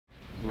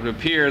would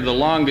appear the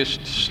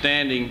longest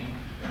standing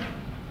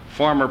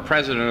former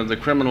president of the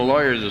Criminal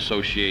Lawyers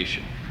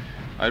Association.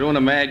 I don't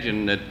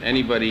imagine that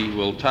anybody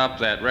will top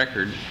that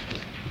record,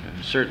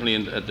 certainly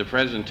at the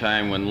present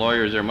time when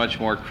lawyers are much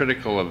more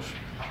critical of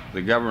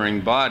the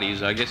governing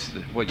bodies. I guess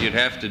what you'd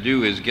have to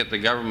do is get the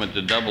government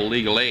to double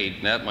legal aid,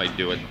 and that might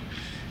do it.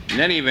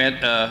 In any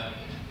event,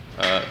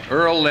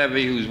 Earl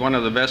Levy, who's one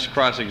of the best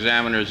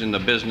cross-examiners in the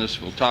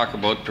business, will talk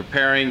about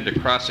preparing to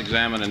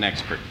cross-examine an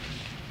expert.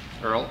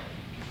 Earl?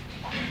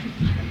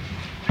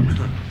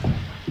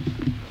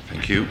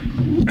 Thank you.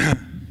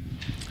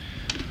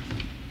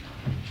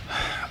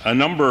 A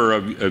number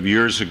of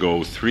years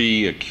ago,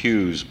 3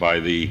 accused by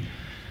the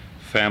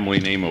family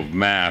name of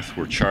Math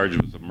were charged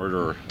with the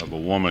murder of a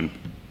woman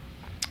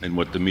in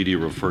what the media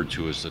referred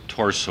to as the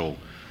torso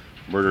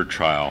murder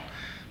trial,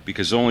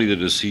 because only the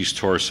deceased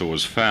torso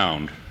was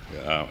found,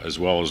 as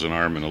well as an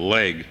arm and a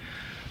leg,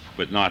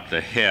 but not the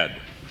head.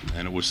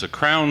 And it was the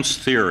Crown's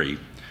theory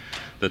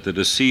that the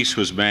deceased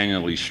was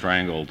manually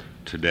strangled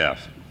to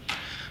death.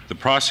 The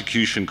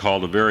prosecution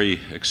called a very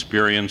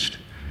experienced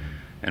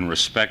and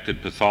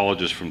respected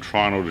pathologist from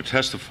Toronto to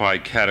testify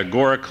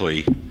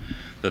categorically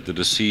that the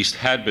deceased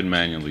had been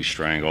manually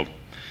strangled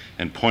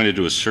and pointed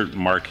to certain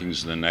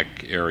markings in the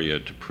neck area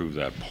to prove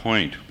that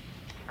point.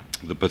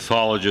 The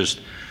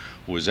pathologist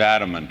was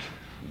adamant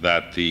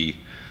that the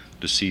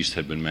deceased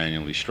had been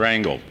manually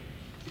strangled.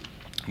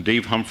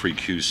 Dave Humphrey,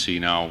 QC,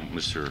 now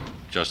Mr.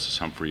 Justice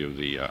Humphrey of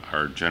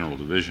our General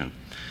Division,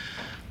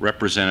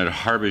 represented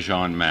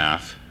Harbhajan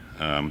Math,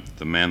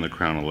 the man the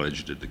Crown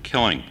alleged did the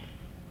killing.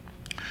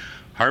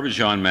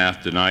 Harbhajan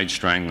Math denied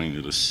strangling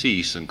the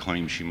deceased and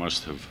claimed she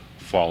must have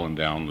fallen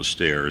down the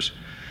stairs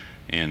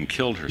and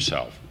killed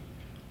herself.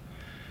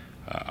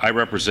 I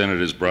represented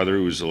his brother,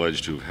 who was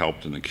alleged to have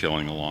helped in the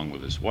killing along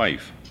with his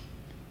wife.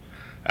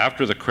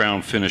 After the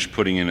Crown finished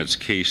putting in its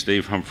case,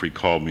 Dave Humphrey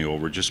called me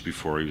over just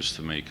before he was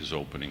to make his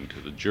opening to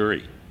the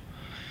jury.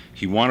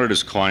 He wanted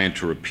his client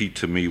to repeat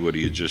to me what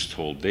he had just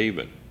told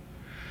David.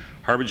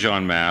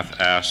 Harbhajan Math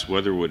asked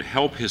whether it would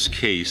help his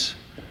case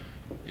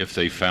if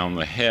they found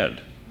the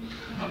head.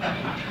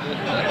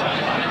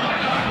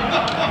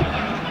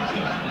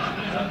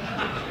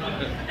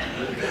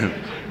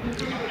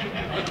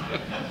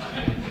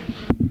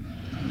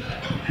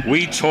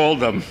 We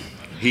told him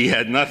he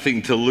had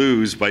nothing to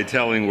lose by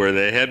telling where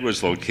the head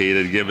was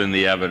located, given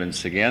the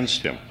evidence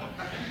against him.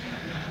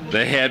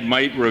 The head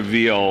might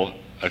reveal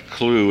a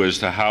clue as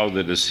to how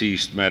the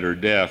deceased met her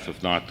death,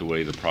 if not the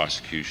way the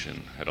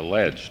prosecution had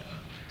alleged.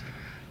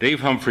 Dave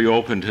Humphrey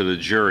opened to the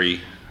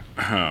jury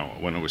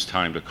when it was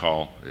time to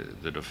call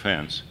the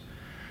defense,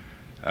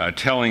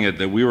 telling it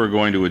that we were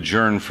going to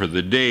adjourn for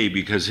the day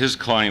because his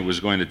client was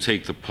going to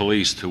take the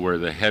police to where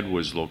the head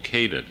was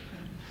located.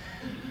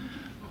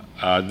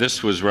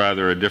 This was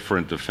rather a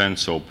different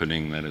defense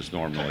opening than is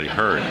normally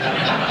heard.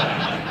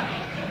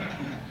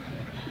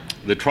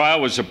 The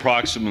trial was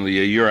approximately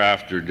a year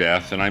after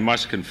death, and I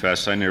must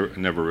confess I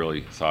never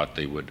really thought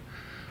they would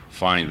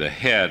find the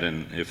head,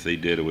 and if they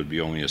did, it would be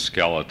only a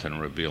skeleton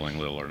revealing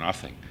little or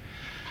nothing.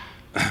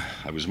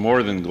 I was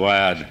more than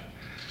glad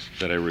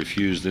that I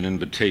refused an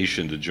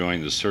invitation to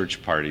join the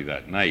search party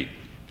that night.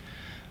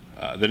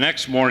 The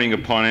next morning,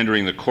 upon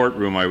entering the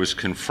courtroom, I was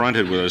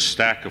confronted with a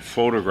stack of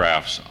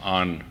photographs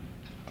on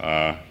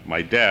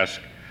my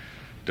desk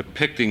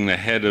depicting the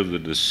head of the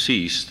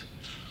deceased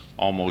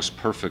almost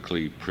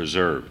perfectly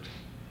preserved.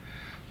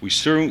 We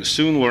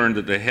soon learned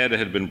that the head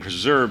had been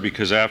preserved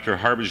because after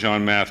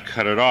Harbhajan Math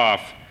cut it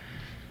off,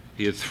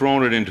 he had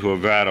thrown it into a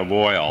vat of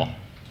oil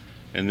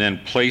and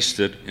then placed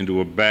it into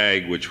a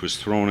bag which was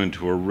thrown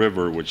into a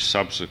river which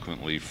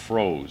subsequently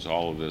froze.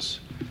 All of this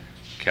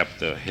kept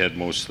the head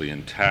mostly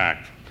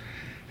intact.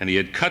 And he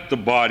had cut the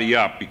body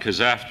up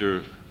because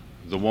after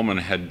the woman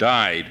had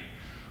died,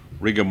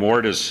 rigor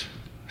mortis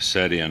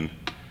set in.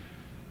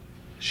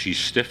 She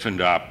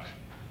stiffened up,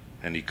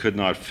 and he could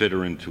not fit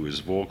her into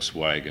his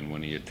Volkswagen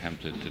when he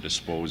attempted to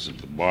dispose of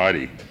the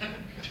body.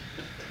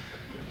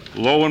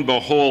 Lo and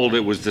behold,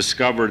 it was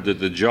discovered that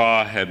the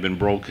jaw had been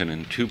broken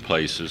in 2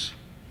 places.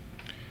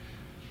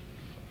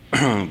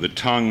 The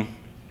tongue,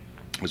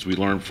 as we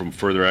learned from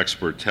further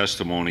expert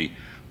testimony,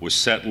 was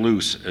set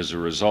loose as a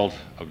result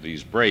of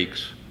these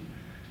breaks,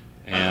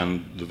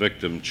 and the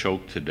victim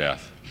choked to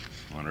death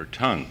on her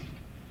tongue.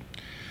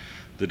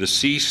 The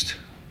deceased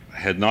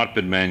had not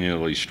been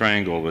manually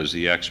strangled, as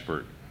the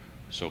expert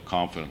so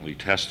confidently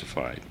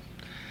testified.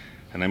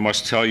 And I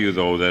must tell you,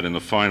 though, that in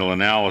the final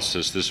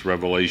analysis, this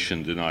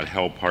revelation did not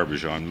help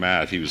Harbhajan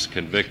Math. He was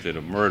convicted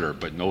of murder,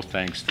 but no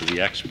thanks to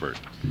the expert.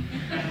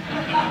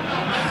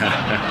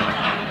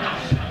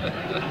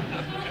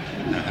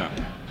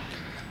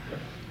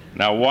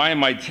 Now, why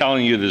am I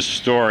telling you this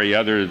story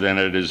other than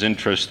it is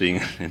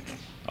interesting? It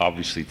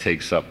obviously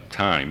takes up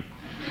time.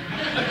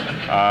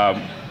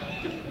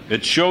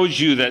 It shows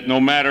you that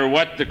no matter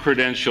what the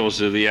credentials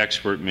of the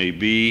expert may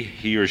be,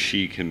 he or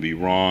she can be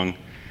wrong,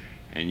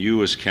 and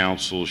you as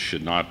counsel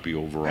should not be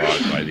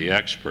overawed by the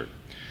expert.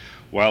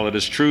 While it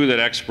is true that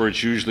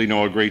experts usually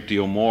know a great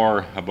deal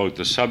more about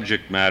the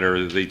subject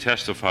matter they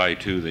testify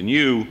to than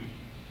you,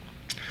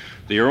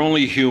 they are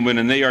only human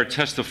and they are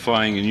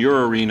testifying in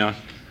your arena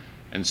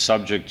and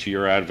subject to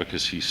your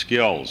advocacy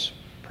skills.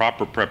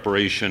 Proper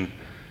preparation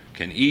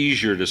can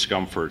ease your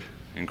discomfort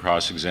in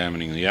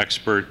cross-examining the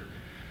expert.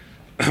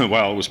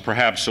 While it was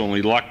perhaps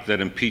only luck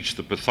that impeached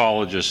the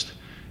pathologist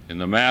in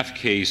the math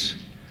case,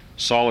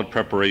 solid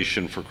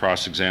preparation for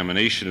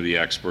cross-examination of the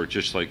expert,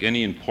 just like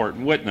any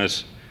important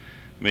witness,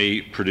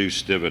 may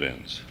produce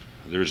dividends.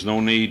 There's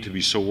no need to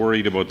be so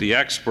worried about the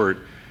expert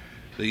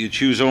that you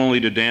choose only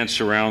to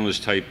dance around this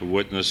type of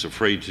witness,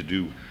 afraid to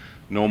do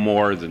no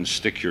more than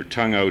stick your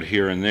tongue out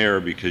here and there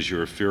because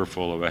you're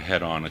fearful of a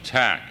head-on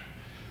attack.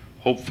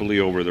 Hopefully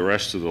over the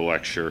rest of the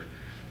lecture,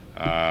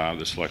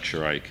 this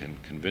lecture, I can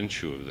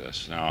convince you of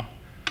this. Now,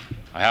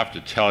 I have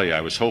to tell you, I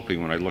was hoping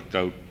when I looked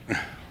out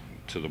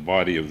to the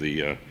body of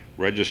the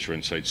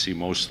registrants, I'd see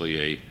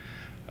mostly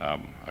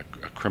a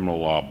criminal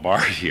law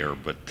bar here,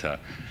 but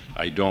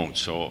I don't.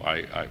 So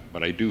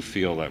but I do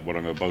feel that what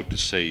I'm about to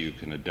say you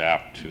can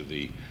adapt to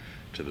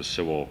the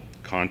civil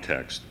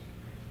context.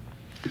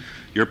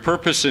 Your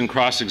purpose in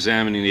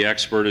cross-examining the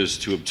expert is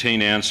to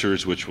obtain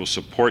answers which will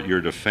support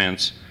your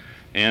defense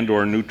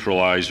and/or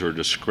neutralize or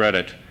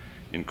discredit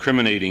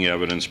incriminating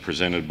evidence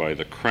presented by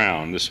the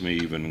Crown. This may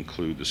even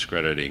include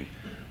discrediting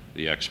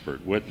the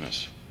expert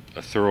witness.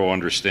 A thorough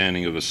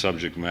understanding of the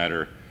subject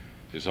matter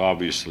is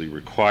obviously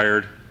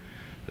required.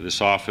 This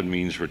often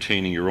means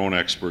retaining your own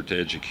expert to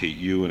educate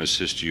you and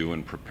assist you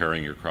in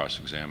preparing your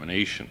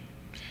cross-examination.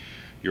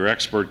 Your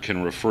expert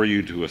can refer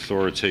you to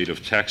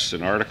authoritative texts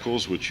and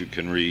articles which you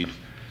can read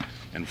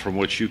and from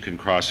which you can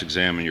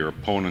cross-examine your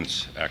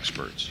opponent's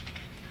experts.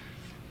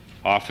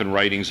 Often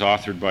writings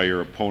authored by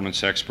your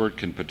opponent's expert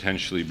can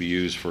potentially be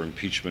used for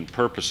impeachment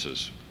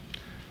purposes.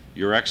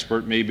 Your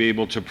expert may be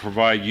able to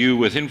provide you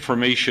with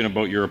information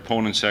about your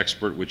opponent's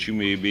expert which you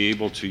may be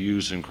able to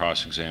use in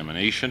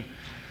cross-examination,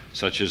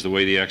 such as the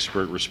way the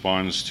expert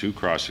responds to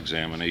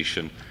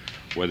cross-examination,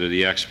 whether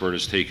the expert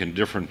has taken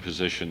different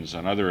positions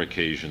on other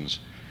occasions,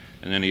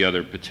 and any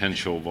other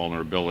potential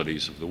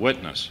vulnerabilities of the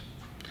witness.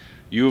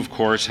 You, of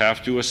course,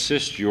 have to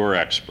assist your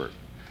expert,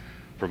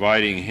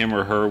 providing him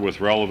or her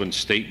with relevant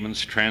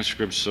statements,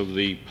 transcripts of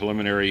the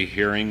preliminary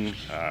hearing,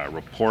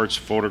 reports,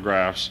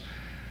 photographs,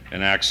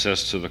 and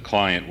access to the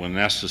client when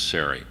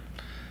necessary.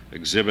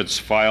 Exhibits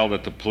filed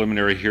at the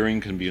preliminary hearing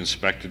can be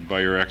inspected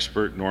by your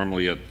expert,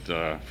 normally at,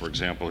 for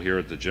example, here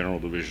at the General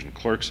Division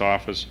Clerk's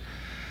office.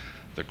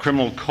 The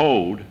Criminal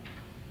Code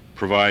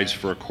provides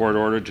for a court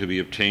order to be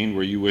obtained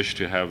where you wish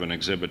to have an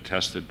exhibit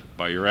tested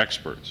by your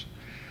experts.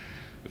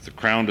 If the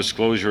Crown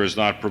Disclosure has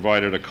not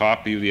provided a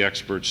copy of the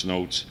expert's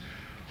notes,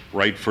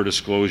 write for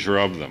disclosure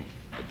of them.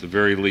 At the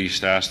very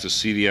least, ask to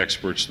see the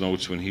expert's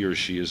notes when he or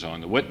she is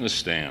on the witness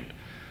stand,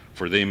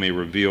 for they may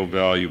reveal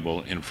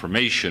valuable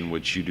information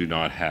which you do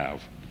not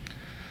have.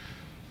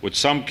 What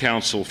some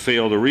counsel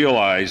fail to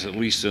realize, at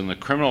least in the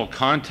criminal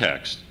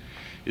context,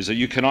 is that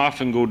you can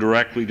often go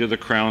directly to the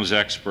Crown's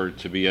expert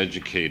to be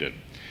educated.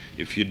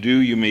 If you do,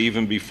 you may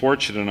even be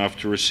fortunate enough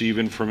to receive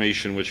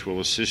information which will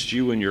assist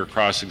you in your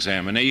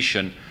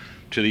cross-examination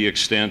to the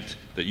extent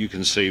that you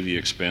can save the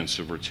expense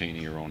of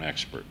retaining your own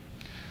expert.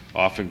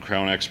 Often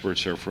Crown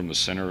experts are from the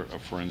Center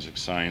of Forensic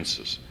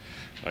Sciences.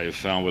 I have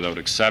found without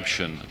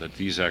exception that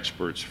these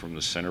experts from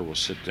the center will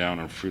sit down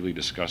and freely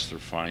discuss their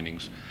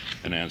findings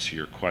and answer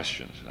your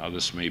questions. Now,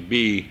 this may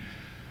be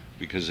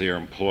because they are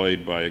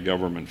employed by a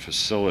government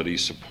facility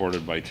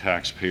supported by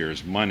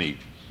taxpayers' money.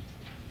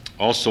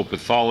 Also,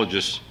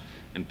 pathologists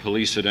and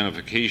police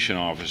identification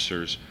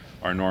officers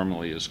are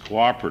normally as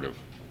cooperative.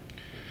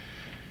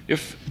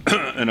 If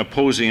an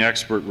opposing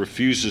expert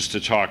refuses to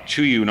talk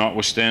to you,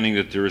 notwithstanding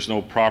that there is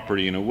no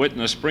property in a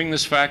witness, bring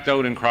this fact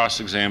out in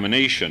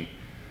cross-examination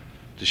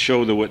to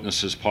show the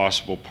witness's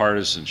possible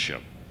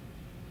partisanship.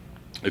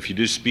 If you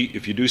do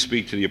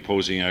speak to the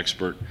opposing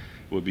expert,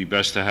 it would be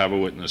best to have a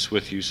witness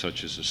with you,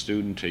 such as a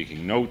student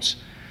taking notes,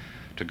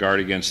 to guard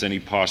against any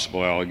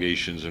possible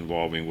allegations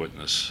involving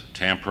witness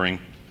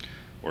tampering,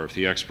 or if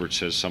the expert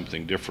says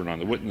something different on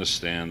the witness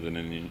stand than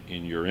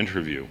in your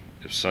interview.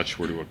 If such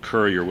were to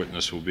occur, your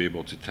witness will be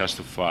able to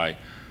testify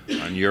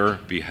on your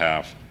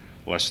behalf,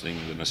 lessening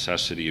the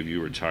necessity of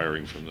you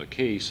retiring from the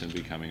case and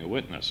becoming a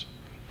witness.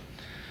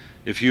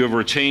 If you have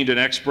retained an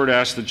expert,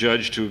 ask the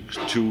judge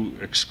to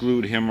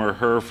exclude him or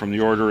her from the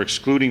order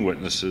excluding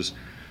witnesses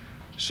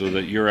so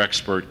that your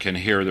expert can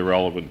hear the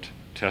relevant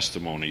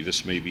testimony.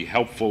 This may be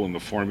helpful in the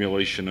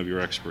formulation of your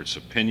expert's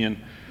opinion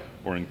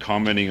or in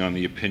commenting on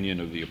the opinion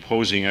of the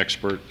opposing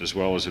expert, as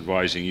well as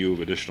advising you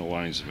of additional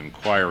lines of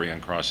inquiry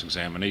on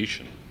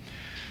cross-examination.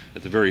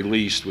 At the very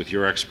least, with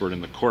your expert in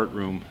the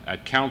courtroom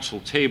at counsel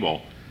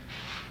table,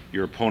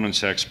 your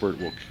opponent's expert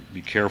will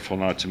be careful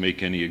not to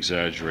make any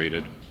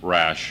exaggerated,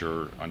 rash,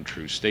 or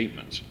untrue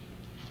statements.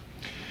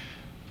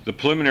 The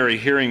preliminary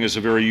hearing is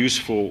a very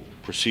useful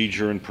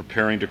procedure in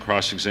preparing to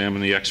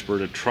cross-examine the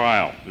expert at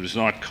trial. It is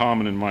not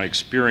common in my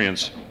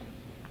experience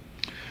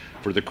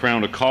for the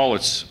Crown to call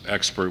its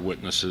expert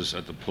witnesses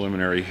at the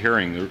preliminary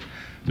hearing.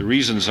 The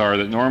reasons are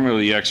that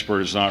normally the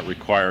expert is not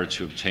required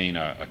to obtain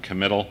a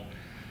committal.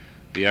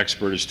 The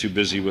expert is too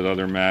busy with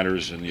other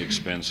matters and the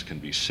expense can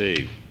be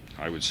saved.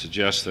 I would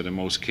suggest that in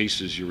most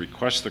cases you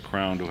request the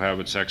Crown to have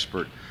its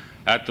expert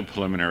at the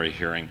preliminary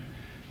hearing,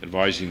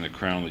 advising the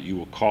Crown that you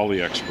will call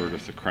the expert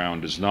if the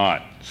Crown does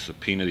not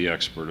subpoena the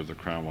expert if the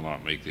Crown will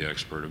not make the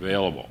expert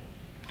available.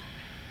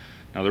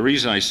 Now, the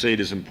reason I say it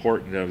is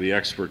important to have the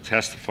expert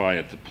testify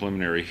at the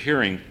preliminary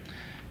hearing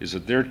is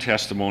that their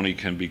testimony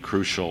can be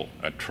crucial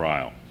at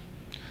trial.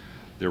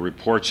 Their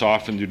reports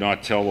often do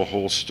not tell the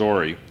whole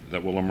story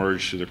that will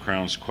emerge through the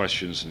Crown's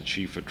questions in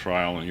chief at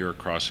trial and your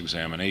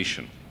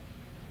cross-examination.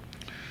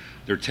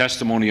 Their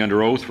testimony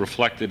under oath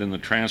reflected in the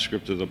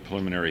transcript of the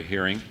preliminary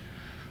hearing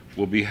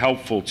will be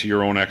helpful to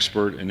your own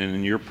expert and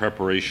in your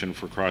preparation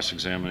for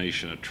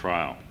cross-examination at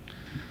trial.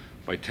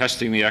 By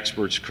testing the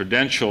expert's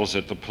credentials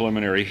at the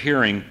preliminary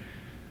hearing,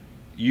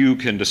 you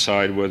can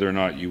decide whether or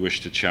not you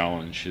wish to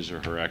challenge his or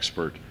her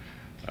expert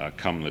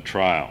come the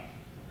trial.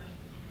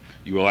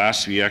 You will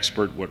ask the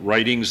expert what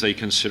writings they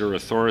consider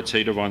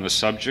authoritative on the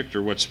subject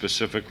or what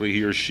specifically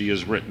he or she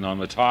has written on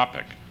the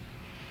topic.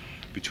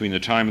 Between the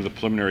time of the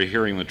preliminary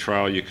hearing and the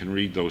trial, you can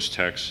read those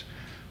texts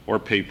or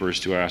papers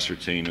to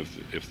ascertain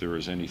if there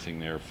is anything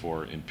there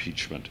for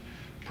impeachment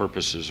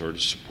purposes or to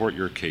support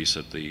your case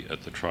at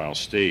the trial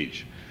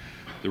stage.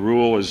 The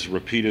rule, is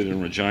repeated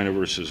in Regina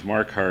versus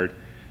Marquardt,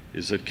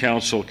 is that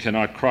counsel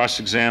cannot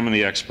cross-examine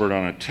the expert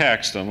on a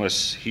text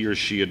unless he or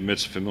she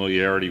admits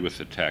familiarity with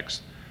the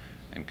text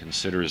and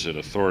considers it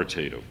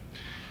authoritative.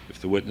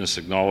 If the witness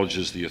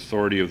acknowledges the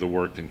authority of the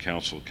work, then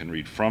counsel can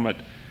read from it,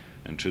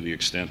 and to the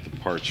extent the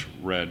parts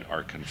read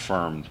are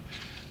confirmed,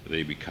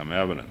 they become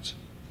evidence.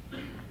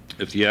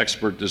 If the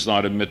expert does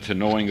not admit to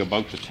knowing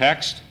about the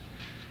text,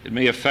 it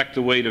may affect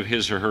the weight of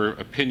his or her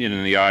opinion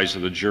in the eyes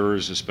of the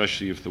jurors,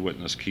 especially if the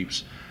witness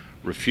keeps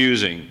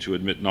refusing to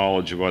admit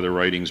knowledge of other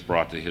writings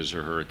brought to his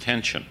or her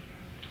attention.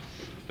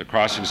 The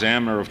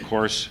cross-examiner, of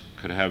course,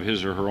 could have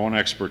his or her own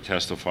expert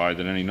testify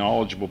that any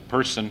knowledgeable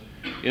person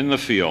in the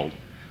field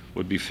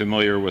would be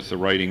familiar with the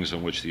writings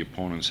on which the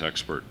opponent's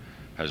expert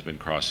has been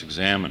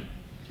cross-examined.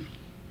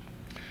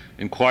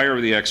 Inquire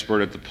of the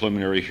expert at the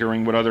preliminary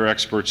hearing what other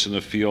experts in the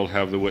field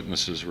have the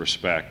witnesses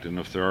respect, and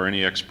if there are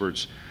any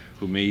experts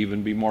who may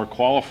even be more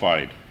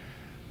qualified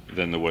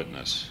than the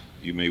witness,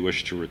 you may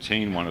wish to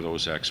retain one of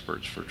those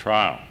experts for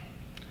trial.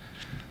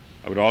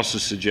 I would also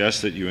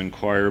suggest that you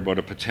inquire about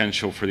a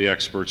potential for the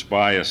expert's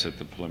bias at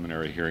the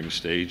preliminary hearing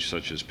stage,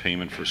 such as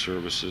payment for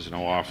services and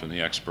how often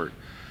the expert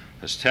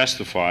has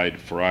testified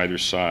for either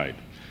side.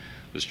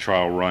 This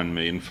trial run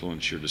may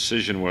influence your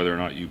decision whether or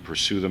not you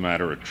pursue the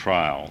matter at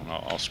trial, and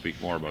I'll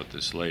speak more about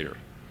this later.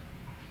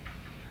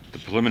 At the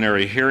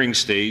preliminary hearing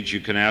stage, you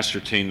can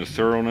ascertain the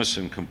thoroughness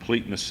and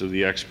completeness of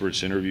the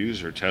expert's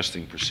interviews or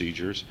testing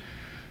procedures,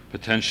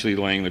 potentially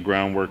laying the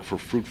groundwork for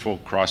fruitful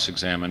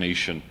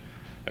cross-examination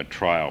at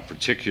trial,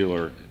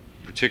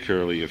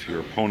 particularly if your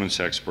opponent's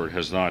expert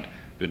has not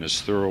been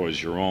as thorough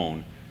as your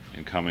own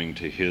in coming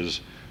to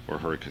his or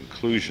her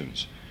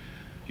conclusions.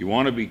 You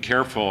want to be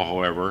careful,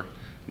 however,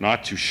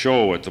 not to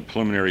show at the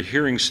preliminary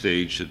hearing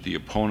stage that the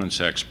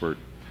opponent's expert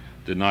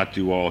did not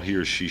do all he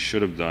or she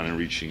should have done in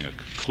reaching a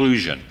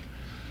conclusion,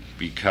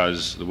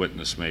 because the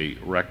witness may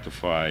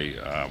rectify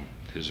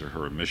his or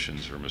her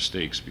omissions or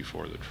mistakes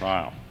before the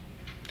trial.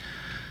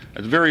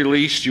 At the very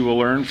least, you will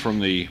learn from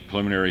the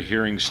preliminary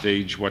hearing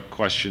stage what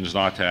questions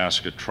not to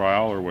ask at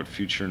trial or what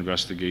future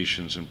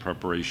investigations and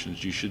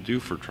preparations you should do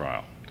for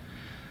trial.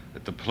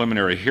 At the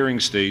preliminary hearing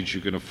stage,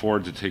 you can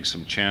afford to take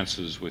some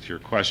chances with your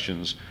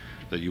questions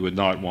that you would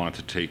not want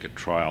to take at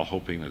trial,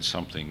 hoping that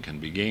something can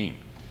be gained.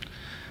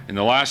 In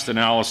the last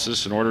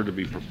analysis, in order to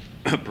be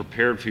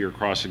prepared for your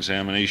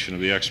cross-examination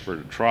of the expert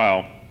at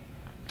trial,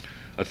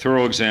 a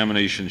thorough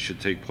examination should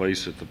take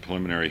place at the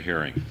preliminary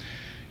hearing.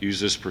 Use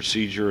this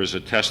procedure as a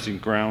testing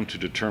ground to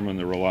determine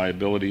the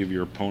reliability of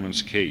your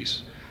opponent's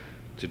case,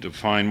 to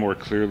define more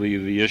clearly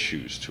the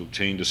issues, to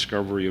obtain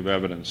discovery of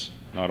evidence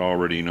not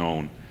already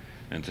known,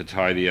 and to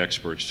tie the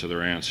experts to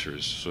their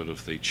answers so that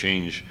if they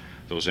change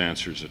those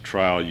answers at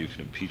trial, you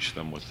can impeach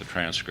them with the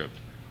transcript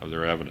of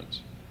their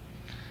evidence.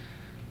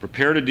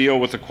 Prepare to deal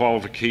with the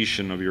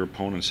qualification of your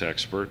opponent's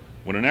expert.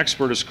 When an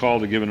expert is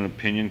called to give an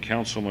opinion,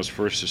 counsel must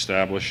first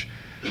establish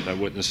that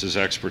witness's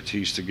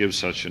expertise to give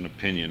such an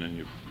opinion, and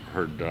you've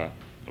heard a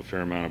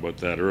fair amount about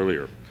that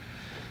earlier.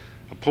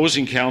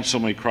 Opposing counsel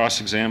may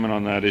cross-examine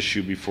on that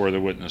issue before the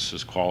witness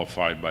is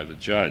qualified by the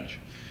judge.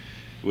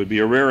 It would be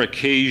a rare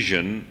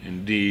occasion,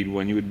 indeed,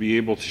 when you would be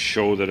able to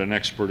show that an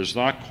expert is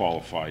not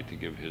qualified to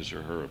give his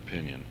or her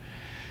opinion.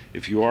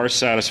 If you are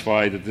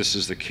satisfied that this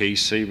is the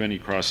case, save any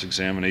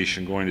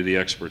cross-examination going to the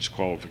expert's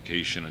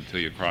qualification until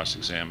you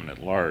cross-examine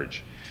at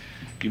large.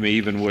 You may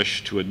even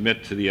wish to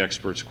admit to the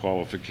expert's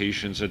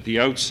qualifications at the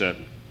outset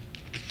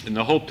in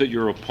the hope that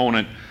your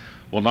opponent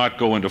will not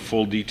go into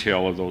full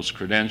detail of those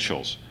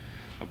credentials.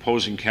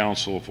 Opposing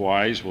counsel, if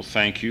wise, will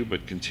thank you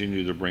but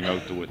continue to bring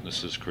out the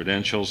witness's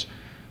credentials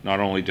not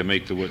only to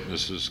make the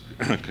witness's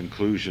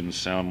conclusions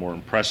sound more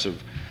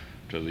impressive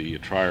to the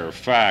trier of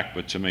fact,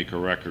 but to make a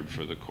record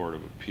for the Court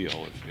of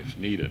Appeal if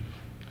needed.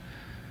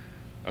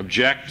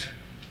 Object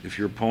if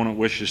your opponent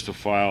wishes to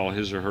file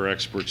his or her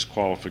expert's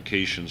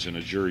qualifications in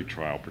a jury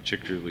trial,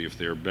 particularly if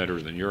they are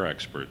better than your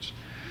experts,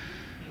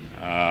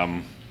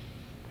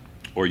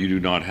 or you do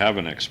not have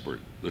an expert.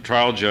 The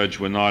trial judge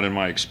would not, in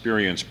my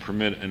experience,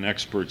 permit an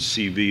expert's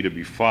CV to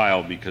be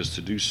filed, because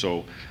to do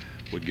so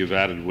would give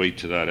added weight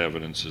to that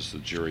evidence, as the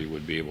jury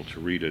would be able to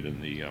read it in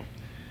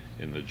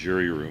the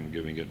jury room,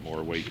 giving it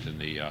more weight than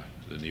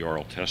the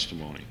oral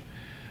testimony.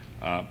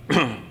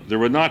 There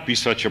would not be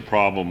such a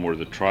problem where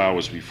the trial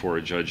was before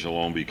a judge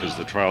alone, because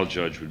the trial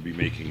judge would be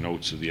making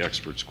notes of the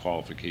expert's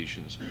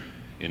qualifications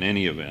in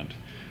any event.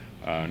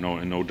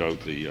 No doubt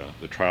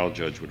the trial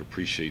judge would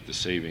appreciate the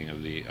saving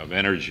of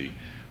energy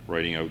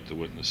writing out the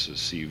witness's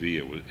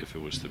CV if it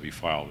was to be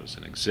filed as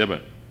an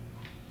exhibit.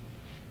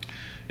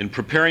 In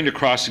preparing to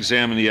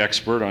cross-examine the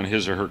expert on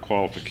his or her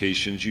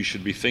qualifications, you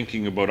should be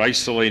thinking about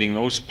isolating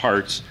those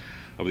parts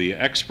of the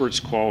expert's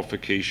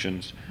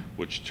qualifications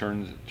which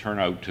turn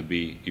out to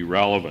be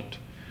irrelevant.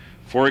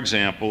 For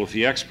example, if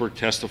the expert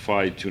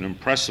testified to an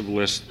impressive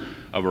list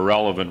of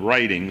irrelevant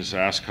writings,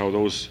 ask how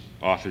those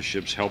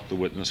authorships help the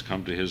witness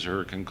come to his or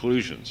her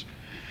conclusions.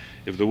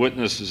 If the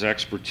witness's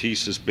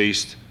expertise is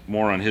based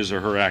more on his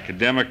or her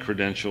academic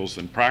credentials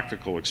than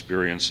practical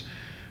experience,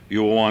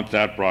 you will want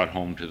that brought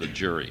home to the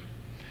jury.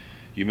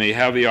 You may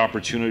have the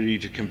opportunity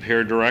to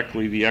compare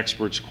directly the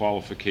expert's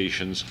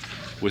qualifications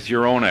with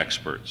your own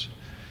experts.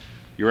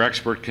 Your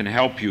expert can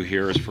help you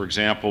here, as for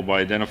example, by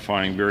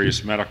identifying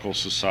various medical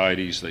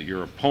societies that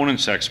your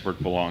opponent's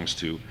expert belongs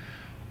to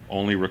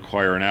only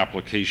require an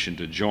application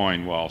to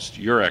join, whilst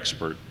your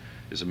expert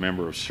is a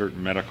member of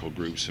certain medical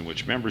groups in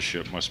which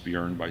membership must be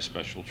earned by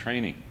special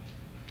training.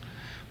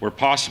 Where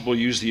possible,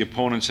 use the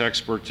opponent's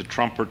expert to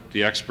trumpet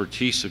the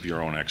expertise of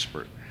your own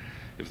expert.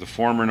 If the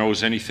former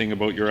knows anything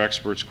about your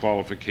expert's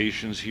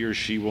qualifications, he or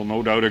she will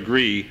no doubt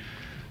agree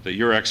that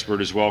your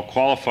expert is well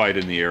qualified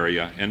in the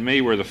area, and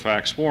may, where the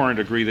facts warrant,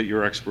 agree that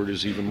your expert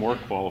is even more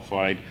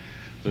qualified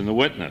than the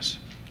witness.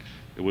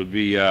 It would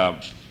be a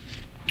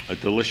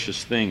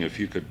delicious thing if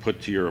you could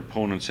put to your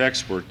opponent's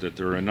expert that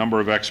there are a number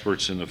of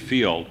experts in the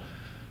field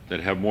that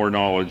have more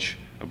knowledge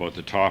about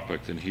the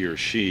topic than he or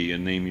she,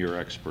 and name your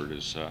expert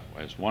as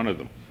one of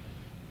them.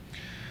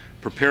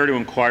 Prepare to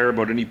inquire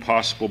about any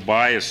possible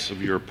bias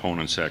of your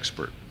opponent's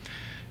expert.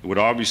 It would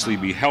obviously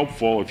be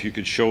helpful if you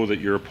could show that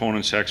your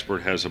opponent's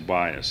expert has a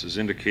bias. As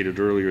indicated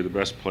earlier, the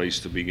best place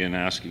to begin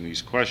asking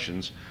these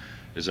questions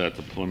is at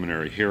the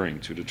preliminary hearing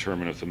to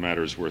determine if the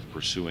matter is worth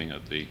pursuing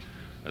at the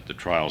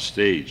trial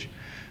stage.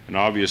 An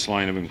obvious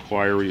line of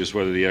inquiry is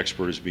whether the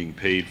expert is being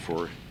paid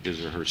for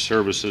his or her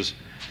services,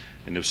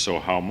 and if so,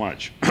 how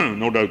much.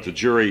 No doubt the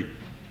jury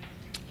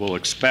will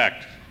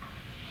expect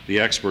the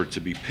expert to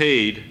be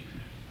paid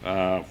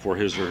for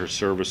his or her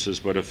services,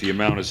 but if the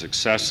amount is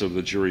excessive,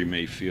 the jury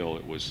may feel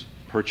it was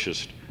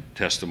purchased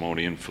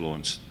testimony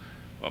influenced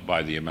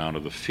by the amount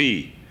of the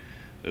fee.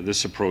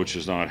 This approach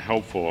is not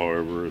helpful,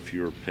 however, if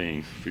you're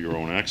paying for your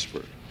own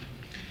expert.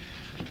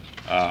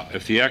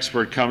 If the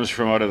expert comes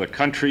from out of the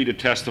country to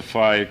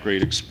testify at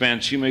great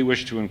expense, you may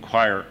wish to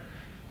inquire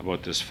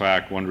about this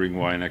fact, wondering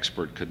why an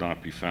expert could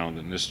not be found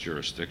in this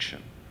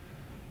jurisdiction.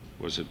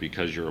 Was it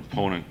because your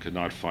opponent could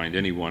not find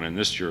anyone in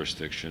this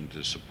jurisdiction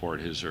to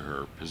support his or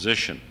her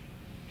position?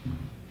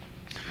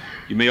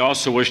 You may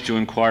also wish to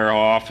inquire how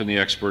often the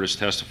expert has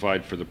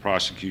testified for the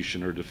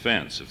prosecution or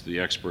defense. If the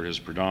expert has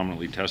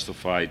predominantly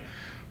testified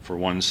for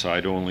one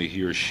side only,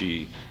 he or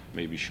she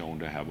may be shown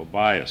to have a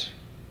bias.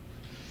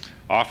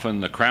 Often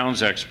the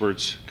Crown's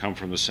experts come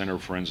from the Center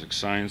of Forensic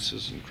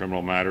Sciences. In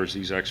criminal matters,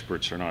 these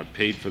experts are not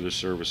paid for their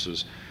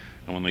services,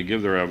 and when they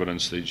give their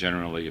evidence, they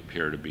generally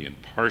appear to be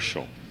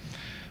impartial.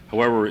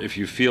 However, if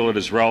you feel it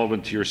is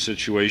relevant to your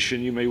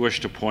situation, you may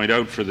wish to point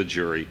out for the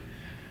jury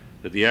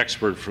that the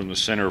expert from the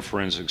Center of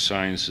Forensic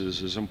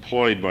Sciences is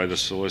employed by the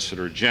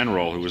Solicitor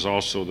General, who is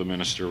also the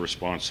minister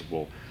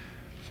responsible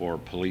for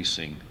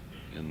policing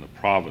in the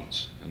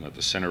province, and that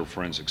the Center of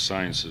Forensic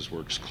Sciences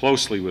works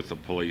closely with the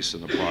police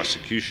in the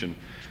prosecution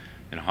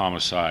in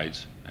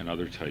homicides and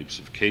other types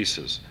of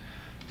cases.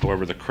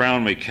 However, the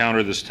Crown may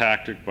counter this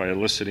tactic by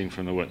eliciting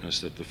from the witness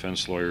that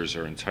defense lawyers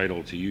are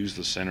entitled to use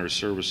the Center's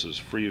services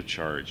free of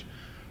charge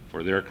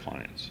for their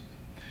clients.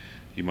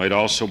 You might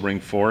also bring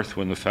forth,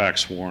 when the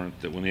facts warrant,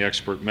 that when the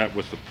expert met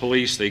with the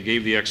police, they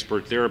gave the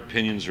expert their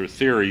opinions or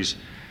theories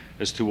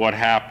as to what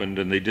happened,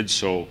 and they did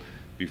so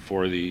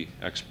before the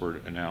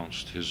expert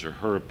announced his or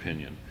her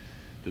opinion.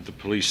 Did the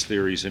police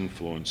theories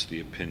influence the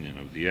opinion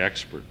of the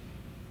expert?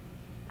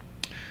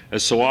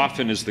 As so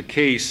often is the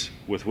case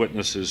with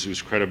witnesses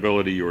whose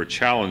credibility you are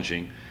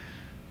challenging,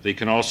 they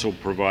can also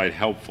provide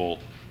helpful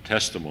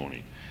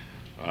testimony,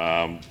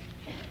 or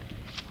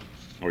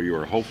you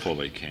are hopeful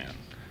they can.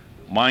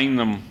 Mine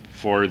them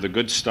for the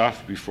good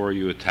stuff before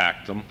you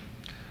attack them.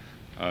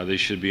 They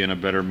should be in a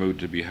better mood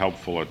to be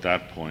helpful at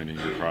that point in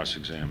your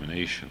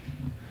cross-examination.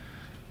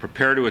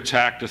 Prepare to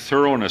attack the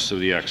thoroughness of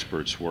the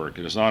expert's work.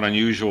 It is not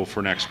unusual for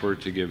an expert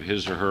to give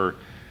his or her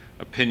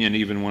opinion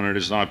even when it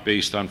is not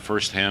based on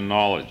first-hand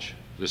knowledge.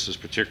 This is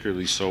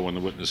particularly so when the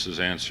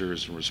witness's answer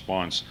is in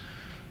response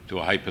to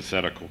a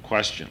hypothetical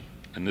question.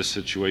 In this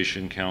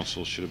situation,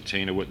 counsel should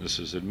obtain a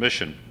witness's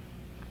admission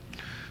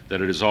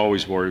that it is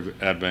always more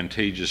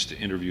advantageous to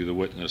interview the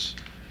witness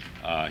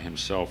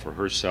himself or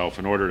herself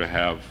in order to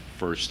have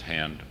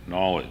first-hand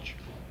knowledge.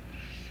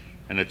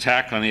 An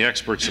attack on the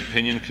expert's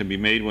opinion can be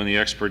made when the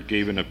expert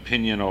gave an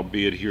opinion,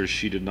 albeit he or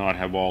she did not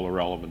have all the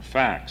relevant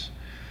facts.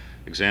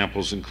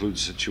 Examples include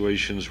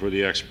situations where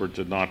the expert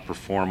did not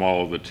perform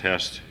all of the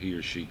tests he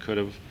or she could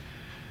have.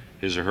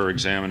 His or her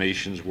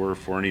examinations were,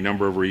 for any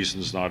number of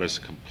reasons, not as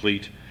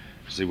complete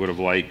as they would have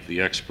liked.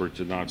 The expert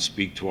did not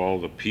speak to all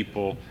the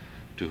people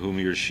to whom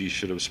he or she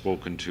should have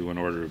spoken to in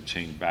order to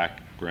obtain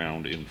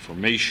background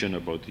information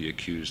about the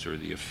accused or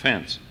the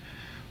offense,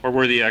 or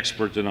where the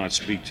expert did not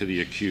speak to the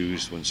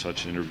accused when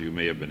such an interview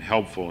may have been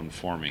helpful in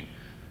forming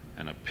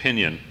an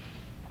opinion,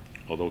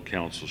 although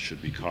counsel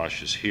should be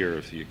cautious here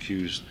if the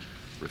accused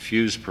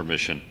refused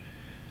permission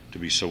to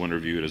be so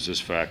interviewed, as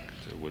this fact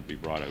would be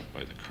brought out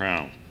by the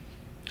Crown.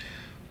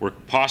 Where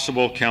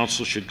possible,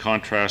 counsel should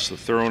contrast the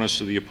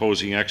thoroughness of the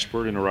opposing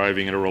expert in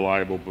arriving at a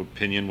reliable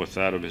opinion with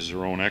that of his or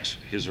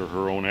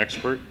her own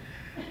expert,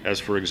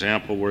 as for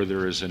example where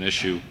there is an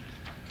issue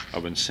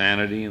of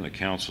insanity and the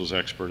counsel's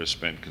expert has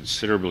spent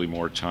considerably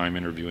more time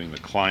interviewing the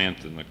client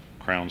than the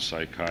Crown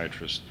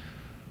psychiatrist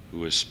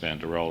who has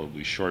spent a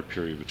relatively short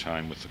period of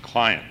time with the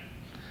client.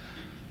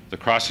 The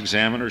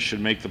cross-examiner should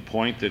make the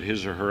point that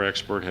his or her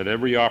expert had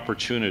every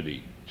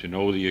opportunity to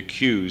know the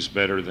accused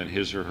better than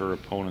his or her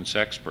opponent's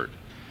expert,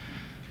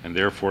 and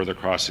therefore the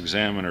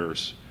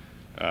cross-examiner's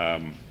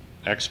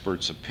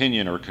expert's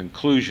opinion or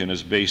conclusion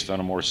is based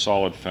on a more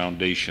solid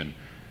foundation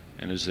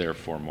and is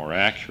therefore more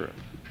accurate.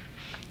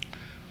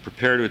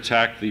 Prepare to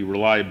attack the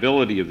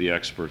reliability of the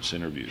expert's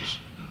interviews.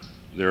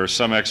 There are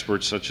some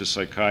experts, such as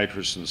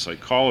psychiatrists and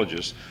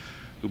psychologists,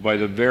 who by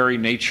the very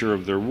nature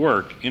of their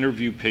work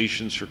interview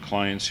patients or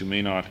clients who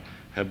may not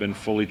have been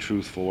fully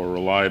truthful or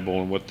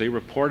reliable in what they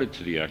reported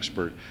to the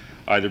expert,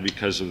 either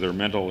because of their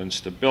mental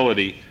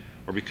instability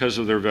or because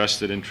of their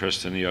vested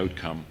interest in the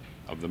outcome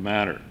of the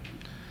matter.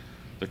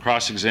 The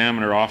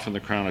cross-examiner, often the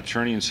Crown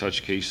attorney in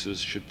such cases,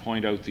 should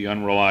point out the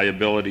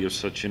unreliability of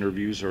such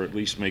interviews, or at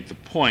least make the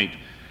point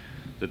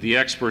that the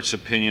expert's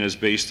opinion is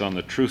based on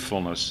the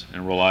truthfulness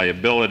and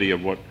reliability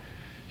of what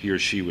he or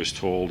she was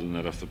told, and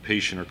that if the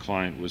patient or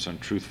client was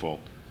untruthful,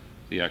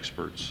 the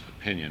expert's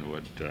opinion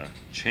would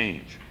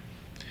change.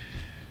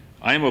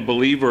 I am a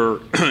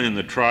believer in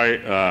the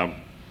trier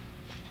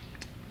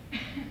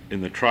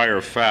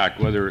of fact,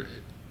 whether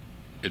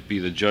it be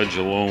the judge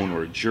alone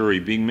or a jury,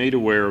 being made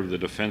aware of the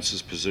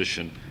defense's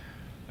position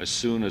as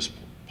soon as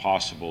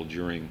possible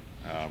during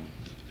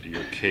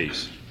your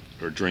case,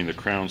 or during the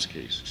Crown's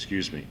case,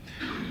 excuse me.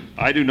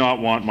 I do not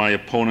want my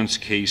opponent's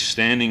case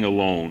standing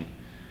alone,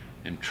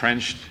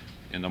 entrenched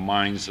in the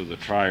minds of the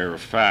trier of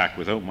fact,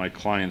 without my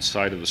client's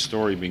side of the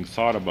story being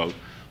thought about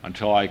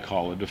until I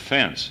call a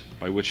defense,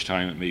 by which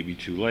time it may be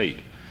too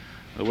late.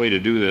 The way to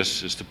do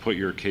this is to put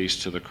your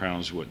case to the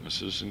Crown's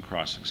witnesses in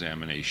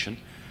cross-examination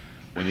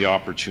when the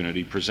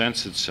opportunity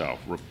presents itself.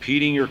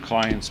 Repeating your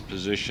client's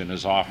position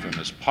as often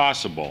as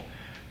possible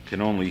can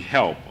only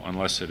help,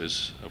 unless it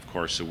is, of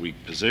course, a weak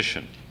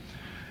position.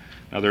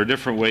 Now, there are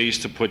different ways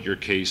to put your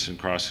case in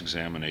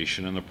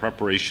cross-examination, and the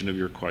preparation of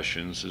your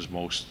questions is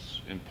most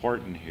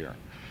important here.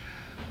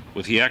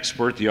 With the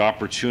expert, the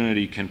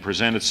opportunity can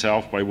present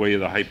itself by way of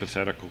the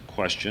hypothetical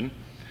question,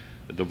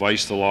 a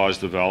device the law has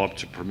developed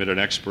to permit an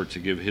expert to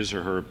give his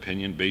or her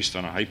opinion based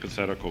on a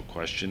hypothetical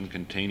question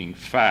containing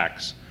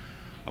facts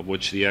of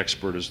which the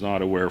expert is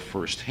not aware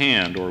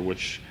firsthand, or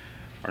which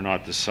are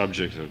not the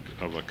subject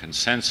of a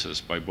consensus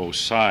by both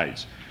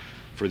sides.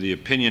 For the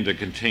opinion to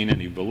contain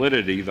any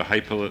validity, the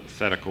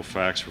hypothetical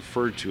facts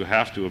referred to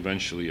have to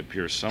eventually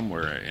appear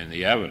somewhere in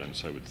the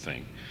evidence, I would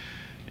think.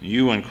 And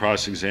you, on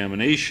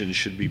cross-examination,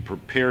 should be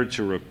prepared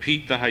to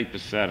repeat the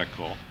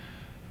hypothetical,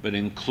 but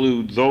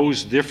include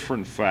those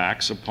different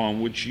facts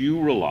upon which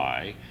you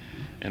rely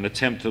and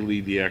attempt to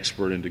lead the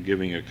expert into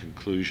giving a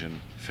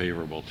conclusion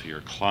favorable to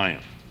your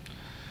client.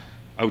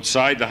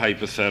 Outside the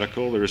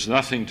hypothetical, there is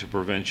nothing to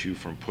prevent you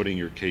from putting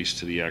your case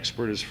to the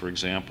expert, as, for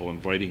example,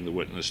 inviting the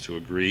witness to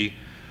agree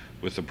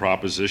with the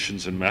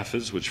propositions and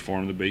methods which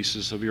form the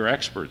basis of your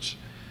expert's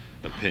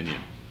opinion.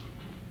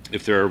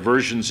 If there are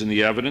versions in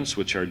the evidence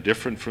which are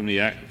different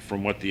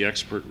from what the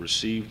expert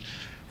received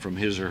from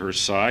his or her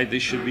side, they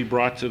should be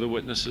brought to the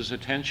witness's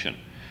attention.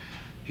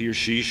 He or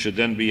she should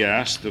then be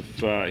asked if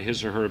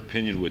his or her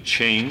opinion would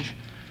change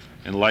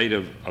in light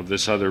of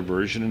this other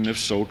version, and if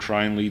so,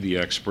 try and lead the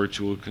expert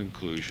to a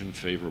conclusion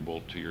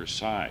favorable to your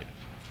side.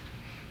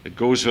 It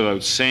goes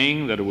without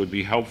saying that it would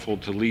be helpful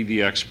to lead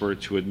the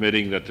expert to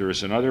admitting that there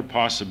is another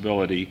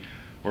possibility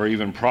or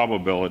even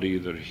probability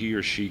that he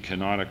or she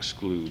cannot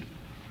exclude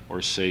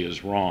or say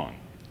is wrong.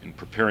 In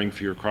preparing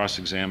for your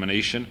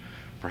cross-examination,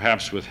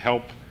 perhaps with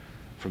help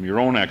from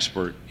your own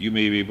expert, you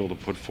may be able to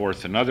put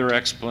forth another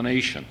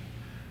explanation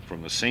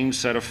from the same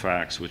set of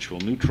facts which will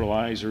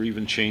neutralize or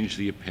even change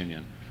the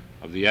opinion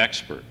of the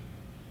expert.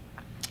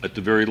 At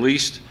the very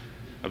least,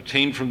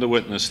 obtain from the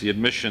witness the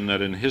admission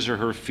that in his or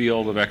her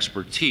field of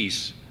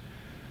expertise,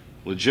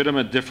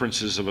 legitimate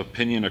differences of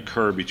opinion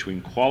occur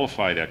between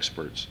qualified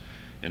experts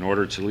in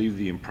order to leave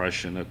the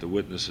impression that the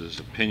witness's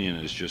opinion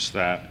is just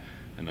that,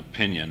 an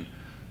opinion,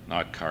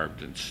 not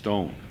carved in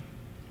stone.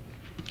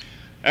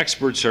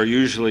 Experts are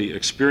usually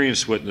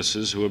experienced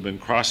witnesses who have been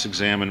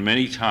cross-examined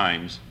many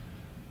times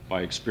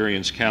by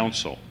experienced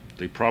counsel.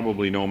 They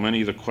probably know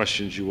many of the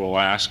questions you will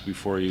ask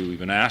before you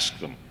even ask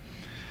them.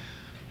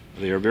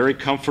 They are very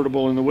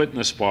comfortable in the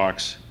witness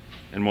box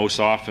and most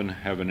often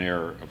have an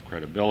air of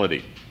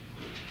credibility.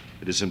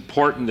 It is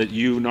important that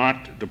you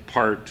not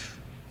depart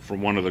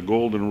from one of the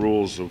golden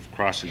rules of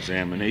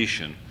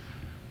cross-examination,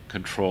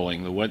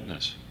 controlling the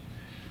witness.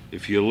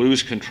 If you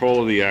lose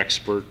control of the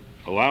expert,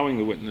 allowing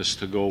the witness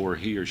to go where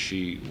he or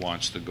she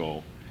wants to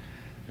go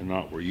and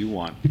not where you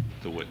want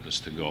the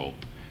witness to go,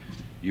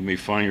 you may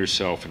find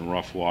yourself in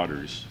rough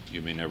waters you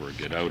may never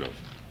get out of.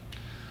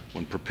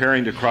 When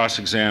preparing to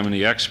cross-examine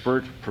the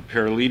expert,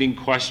 prepare leading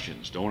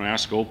questions. Don't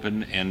ask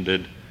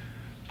open-ended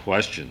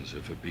questions.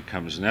 If it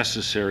becomes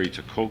necessary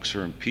to coax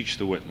or impeach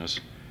the witness,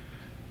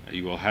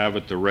 you will have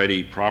at the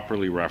ready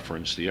properly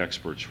reference the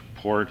expert's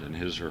report and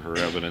his or her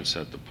evidence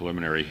at the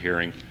preliminary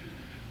hearing,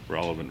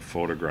 relevant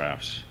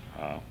photographs,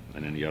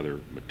 and any other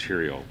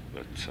material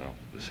that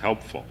is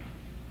helpful.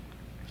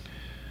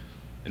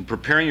 In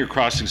preparing your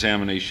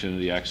cross-examination of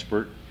the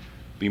expert,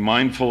 be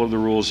mindful of the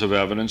rules of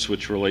evidence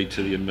which relate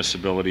to the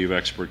admissibility of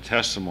expert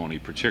testimony,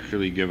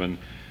 particularly given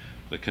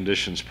the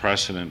conditions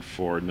precedent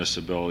for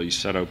admissibility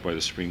set out by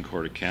the Supreme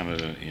Court of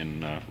Canada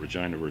in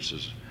Regina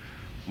versus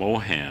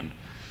Mohan,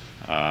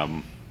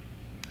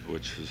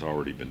 which has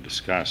already been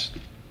discussed.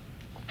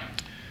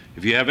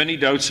 If you have any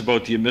doubts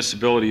about the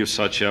admissibility of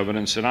such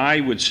evidence, then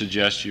I would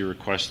suggest you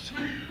request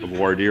a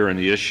voir dire on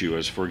the issue,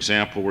 as for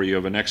example, where you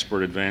have an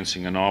expert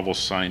advancing a novel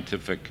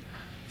scientific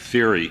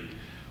theory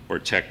or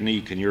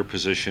technique, and your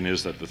position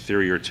is that the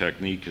theory or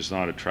technique has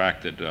not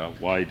attracted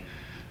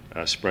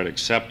widespread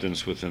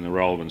acceptance within the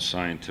relevant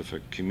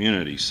scientific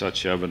community.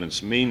 Such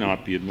evidence may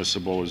not be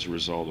admissible as a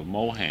result of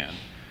Mohan.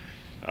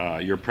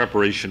 Your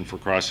preparation for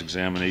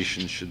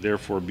cross-examination should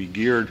therefore be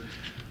geared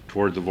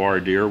toward the voir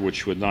dire,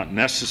 which would not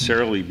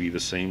necessarily be the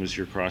same as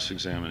your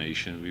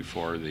cross-examination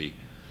before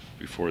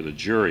the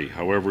jury.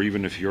 However,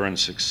 even if you're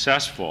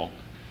unsuccessful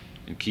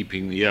in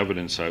keeping the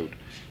evidence out,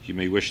 you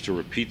may wish to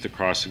repeat the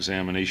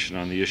cross-examination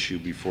on the issue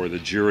before the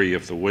jury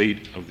if the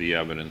weight of the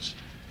evidence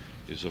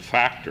is a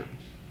factor.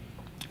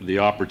 The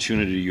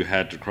opportunity you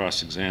had to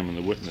cross-examine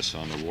the witness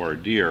on the voir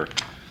dire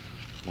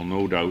will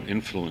no doubt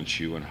influence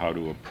you on how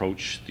to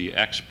approach the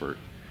expert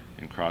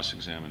in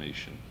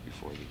cross-examination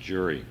before the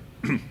jury.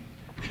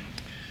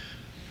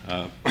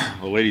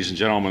 Well, ladies and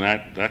gentlemen,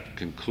 that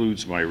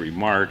concludes my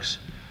remarks,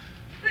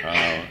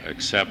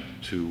 except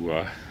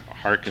to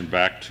hearken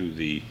back to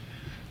the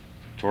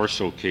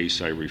torso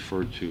case I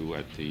referred to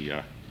at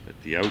the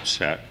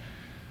outset.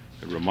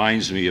 It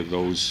reminds me of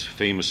those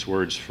famous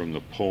words from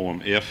the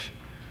poem If,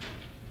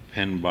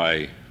 penned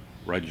by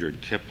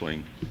Rudyard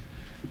Kipling.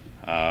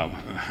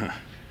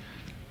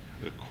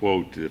 The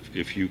quote,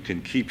 if you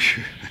can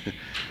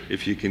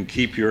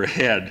keep your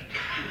head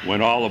when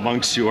all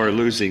amongst you are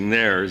losing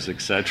theirs,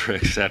 etc.,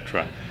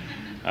 etc.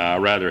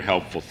 Rather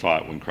helpful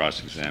thought when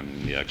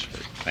cross-examining the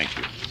expert. Thank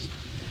you.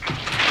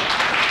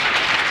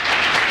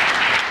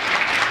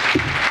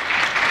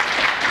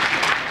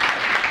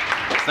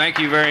 Thank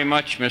you very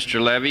much,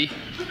 Mr. Levy.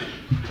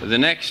 The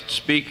next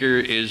speaker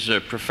is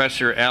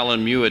Professor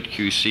Alan Mewett,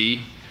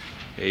 QC,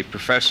 a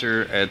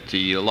professor at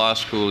the Law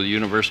School of the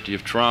University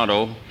of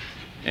Toronto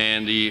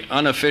and the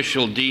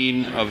unofficial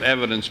Dean of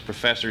Evidence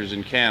Professors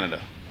in Canada.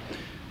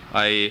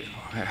 I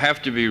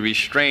have to be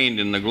restrained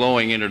in the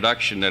glowing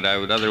introduction that I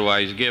would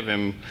otherwise give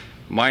him,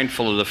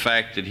 mindful of the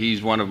fact that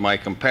he's one of my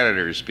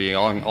competitors, being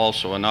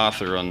also an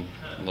author on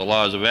the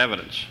laws of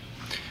evidence.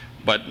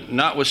 But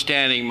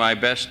notwithstanding my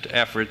best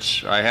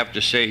efforts, I have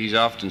to say he's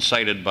often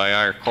cited by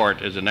our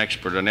court as an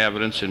expert on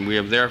evidence, and we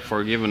have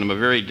therefore given him a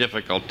very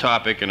difficult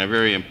topic and a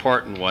very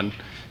important one,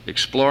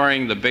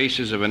 exploring the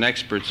basis of an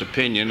expert's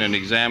opinion and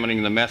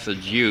examining the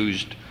methods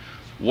used,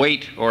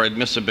 weight or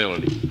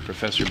admissibility.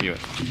 Professor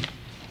Mewett.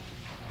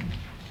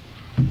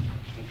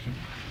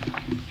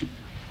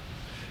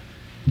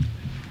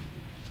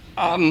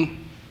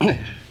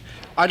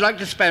 I'd like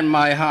to spend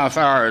my half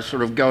hour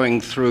sort of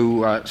going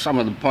through some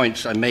of the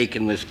points I make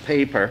in this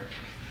paper,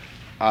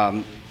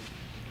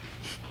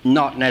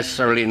 not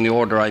necessarily in the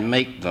order I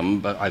make them,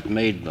 but I've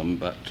made them,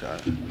 but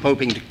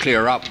hoping to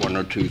clear up one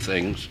or two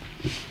things.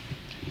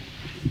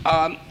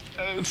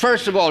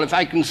 First of all, if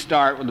I can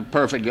start with a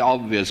perfectly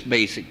obvious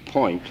basic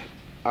point,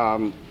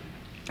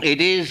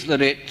 it is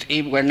that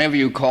whenever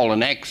you call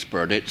an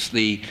expert, it's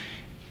the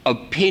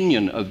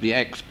opinion of the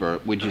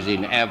expert which is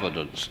in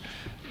evidence.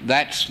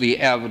 That's the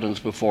evidence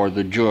before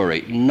the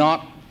jury,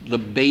 not the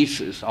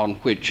basis on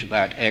which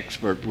that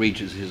expert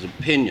reaches his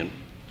opinion.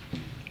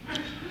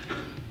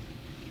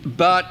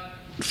 But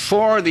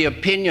for the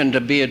opinion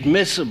to be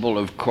admissible,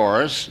 of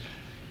course,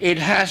 it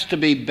has to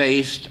be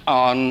based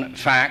on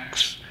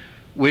facts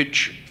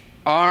which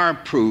are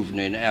proven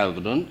in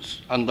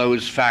evidence, and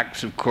those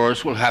facts, of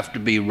course, will have to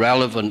be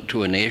relevant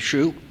to an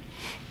issue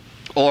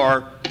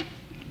or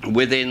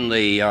within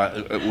the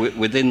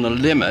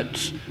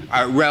limits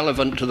are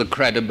relevant to the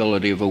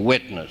credibility of a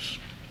witness.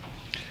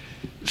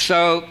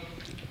 So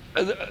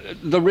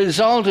the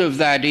result of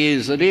that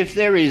is that if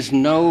there is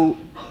no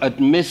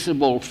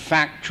admissible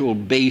factual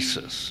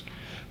basis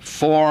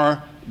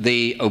for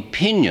the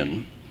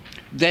opinion,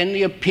 then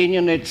the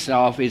opinion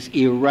itself is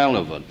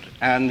irrelevant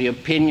and the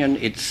opinion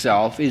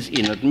itself is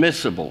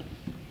inadmissible.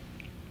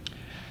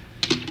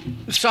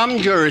 Some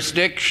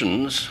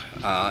jurisdictions,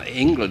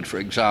 England for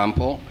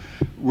example,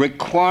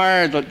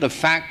 require that the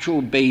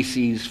factual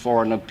bases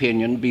for an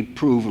opinion be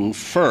proven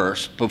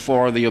first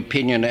before the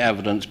opinion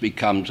evidence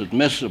becomes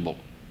admissible.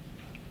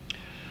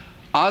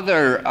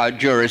 Other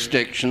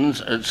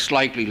jurisdictions are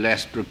slightly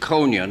less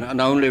draconian and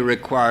only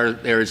require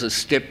that there is a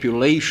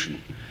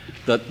stipulation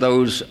that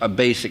those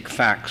basic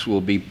facts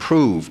will be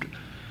proved.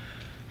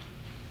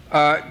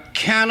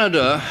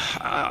 Canada,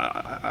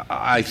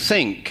 I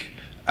think,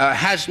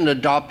 hasn't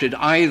adopted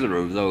either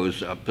of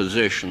those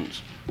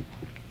positions.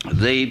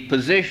 The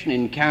position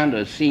in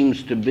Canada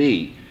seems to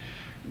be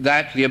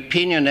that the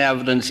opinion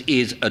evidence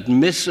is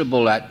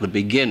admissible at the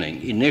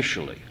beginning,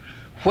 initially,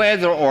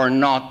 whether or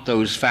not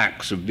those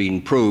facts have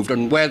been proved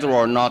and whether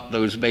or not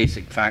those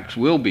basic facts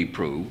will be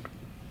proved.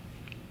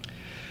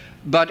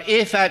 But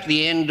if at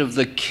the end of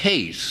the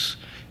case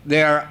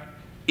there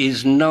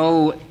is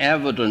no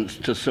evidence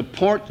to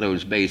support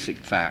those basic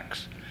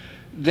facts,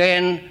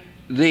 then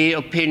the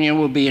opinion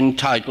will be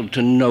entitled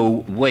to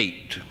no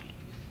weight.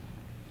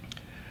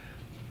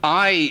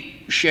 I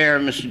share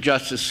Mr.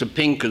 Justice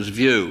Sopinka's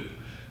view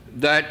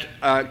that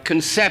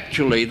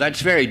conceptually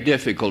that's very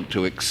difficult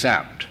to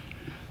accept.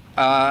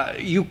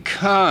 You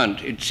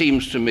can't, it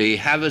seems to me,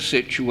 have a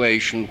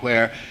situation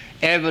where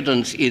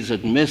evidence is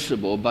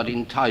admissible but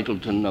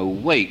entitled to no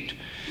weight,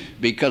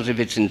 because if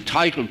it's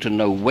entitled to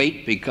no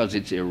weight because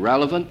it's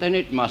irrelevant, then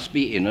it must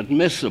be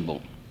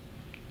inadmissible.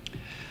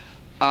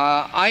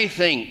 I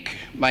think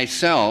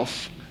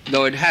myself,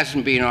 though it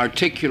hasn't been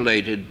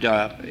articulated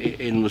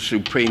in the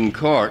Supreme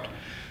Court,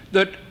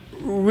 that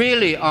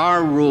really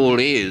our rule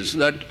is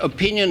that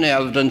opinion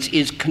evidence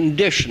is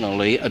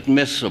conditionally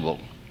admissible.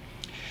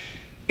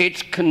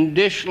 It's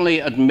conditionally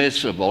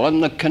admissible,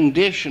 and the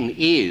condition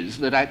is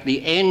that at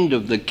the end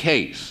of the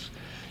case,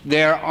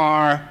 there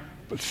are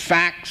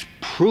facts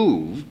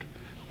proved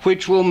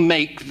which will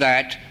make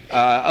that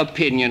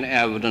opinion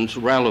evidence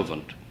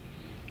relevant.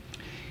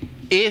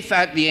 If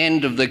at the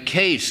end of the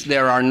case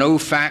there are no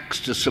facts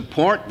to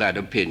support that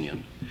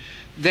opinion,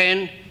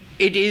 then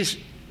it is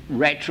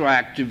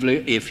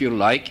retroactively, if you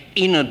like,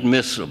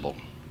 inadmissible.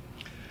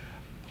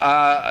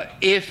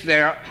 If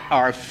there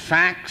are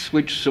facts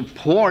which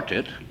support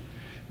it,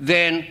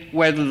 then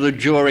whether the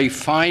jury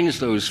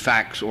finds those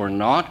facts or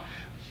not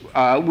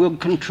will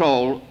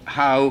control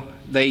how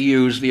they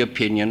use the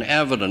opinion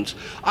evidence.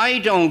 I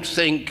don't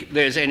think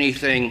there's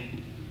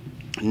anything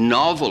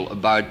novel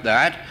about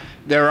that.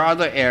 There are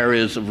other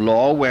areas of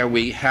law where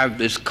we have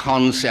this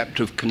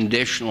concept of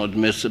conditional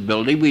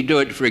admissibility. We do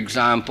it, for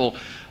example,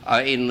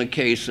 in the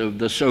case of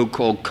the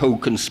so-called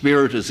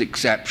co-conspirators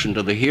exception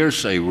to the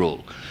hearsay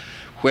rule,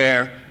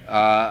 where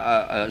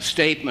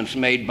statements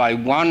made by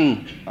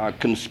one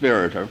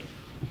conspirator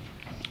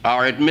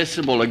are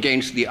admissible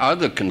against the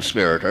other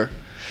conspirator,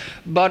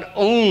 but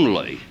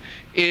only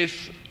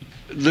if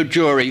the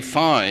jury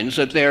finds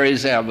that there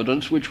is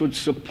evidence which would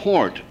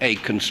support a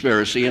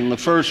conspiracy in the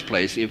first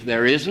place. If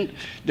there isn't,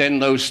 then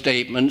those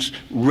statements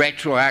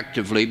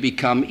retroactively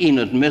become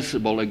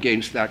inadmissible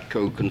against that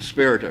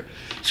co-conspirator.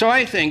 So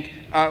I think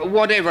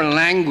whatever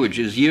language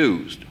is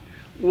used,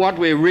 what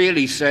we're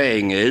really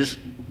saying is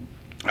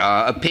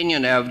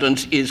opinion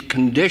evidence is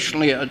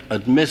conditionally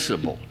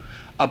admissible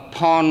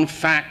upon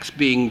facts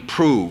being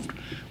proved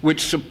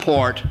which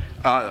support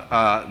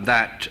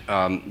that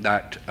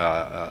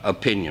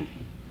opinion.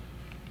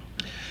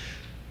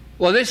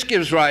 Well, this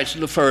gives rise to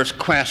the first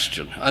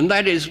question, and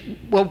that is,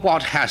 well,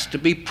 what has to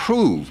be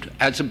proved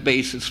as a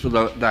basis for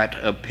that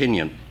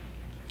opinion?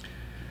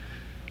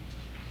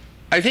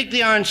 I think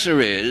the answer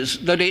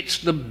is that it's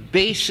the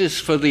basis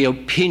for the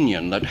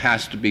opinion that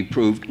has to be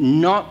proved,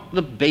 not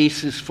the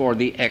basis for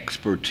the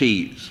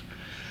expertise.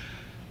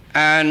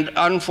 And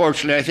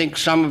unfortunately, I think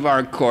some of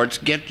our courts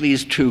get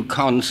these two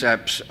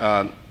concepts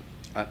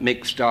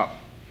mixed up.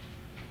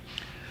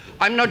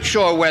 I'm not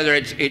sure whether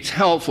it's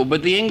helpful,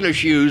 but the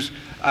English use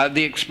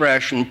the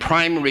expression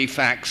primary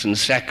facts and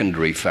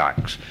secondary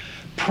facts.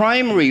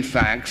 Primary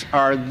facts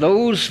are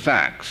those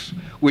facts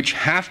which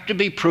have to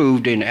be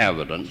proved in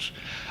evidence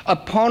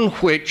upon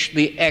which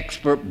the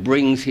expert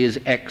brings his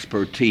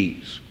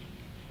expertise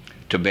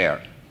to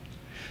bear.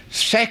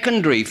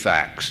 Secondary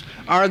facts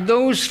are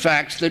those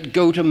facts that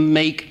go to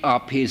make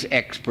up his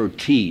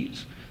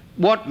expertise.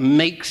 what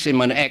makes him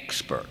an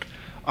expert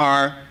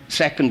are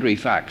secondary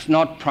facts,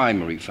 not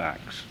primary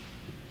facts.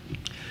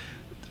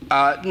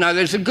 Now,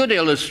 there's a good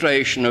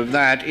illustration of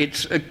that.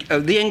 It's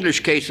the English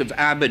case of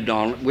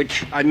Abaddon,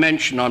 which I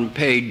mention on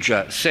page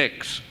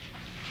 6.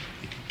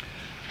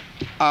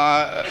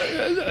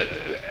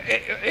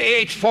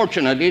 It's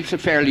fortunate, it's a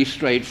fairly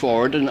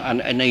straightforward and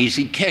an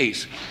easy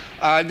case.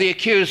 The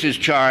accused is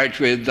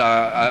charged with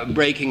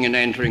breaking and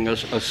entering a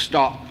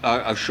shop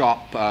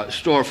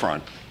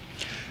storefront.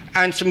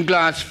 And some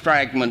glass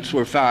fragments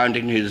were found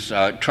in his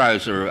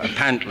trouser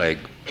pant leg.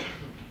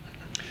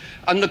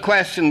 And the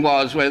question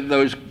was whether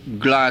those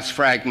glass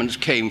fragments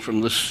came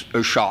from the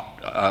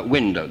shop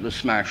window, the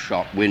smashed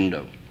shop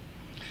window.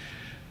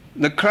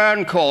 The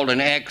Crown called an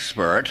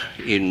expert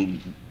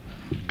in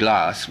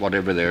glass,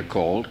 whatever they're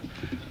called,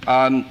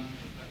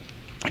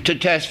 to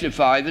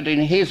testify that in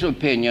his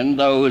opinion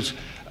those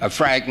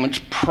fragments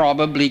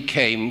probably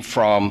came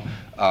from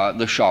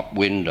the shop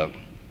window.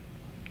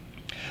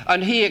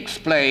 And he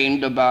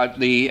explained about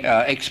the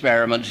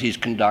experiments he's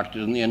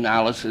conducted and the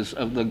analysis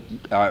of the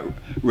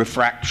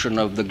refraction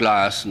of the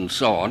glass and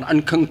so on,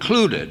 and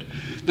concluded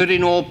that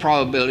in all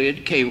probability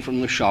it came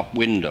from the shop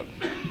window.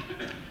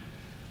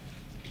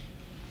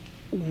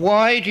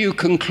 Why do you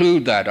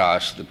conclude that?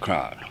 Asked the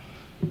Crown.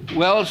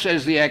 Well,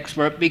 says the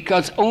expert,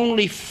 because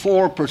only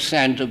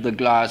 4% of the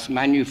glass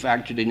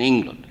manufactured in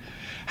England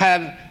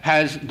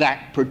has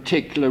that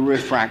particular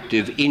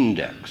refractive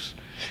index.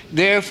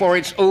 Therefore,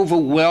 it's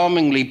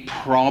overwhelmingly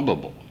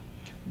probable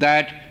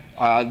that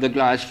the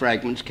glass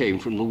fragments came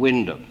from the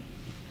window.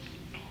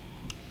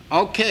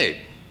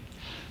 Okay,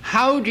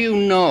 how do you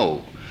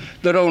know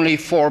that only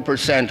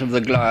 4% of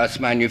the glass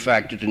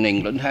manufactured in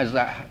England has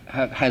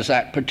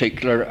that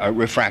particular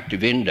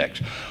refractive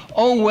index?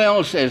 Oh,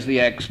 well, says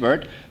the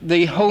expert,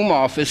 the Home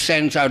Office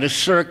sends out a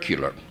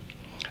circular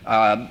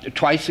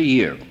twice a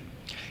year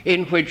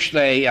in which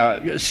they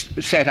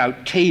set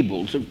out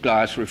tables of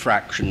glass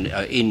refraction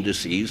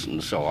indices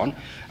and so on,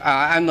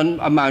 and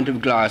the amount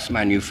of glass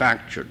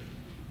manufactured.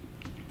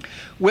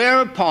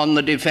 Whereupon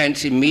the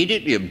defense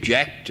immediately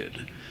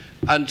objected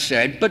and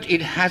said, but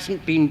it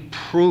hasn't been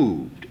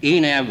proved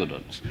in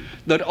evidence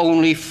that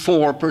only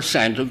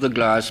 4% of the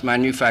glass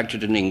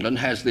manufactured in England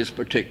has this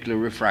particular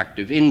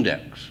refractive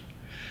index.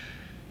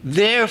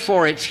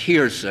 Therefore, it's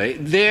hearsay,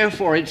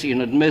 therefore it's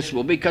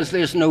inadmissible, because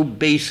there's no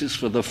basis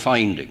for the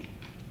finding.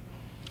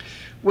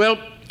 Well,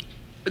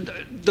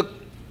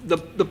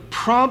 the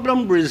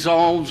problem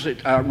revolves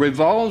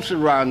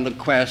around the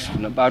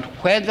question about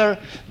whether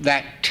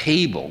that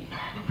table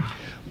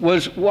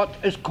was what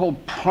is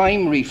called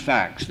primary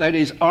facts. That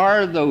is,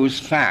 are those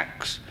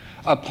facts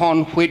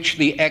upon which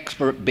the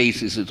expert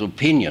bases his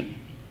opinion?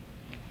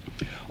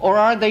 Or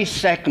are they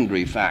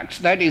secondary facts?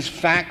 That is,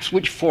 facts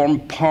which form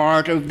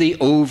part of the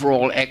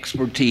overall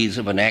expertise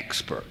of an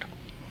expert.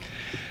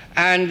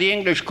 And the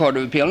English Court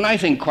of Appeal, and I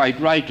think quite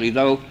rightly,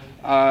 though,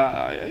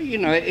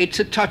 it's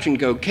a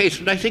touch-and-go case,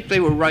 but I think they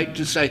were right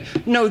to say,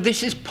 no,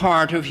 this is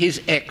part of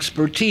his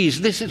expertise.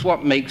 This is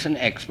what makes an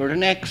expert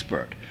an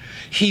expert.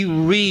 He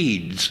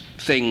reads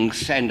things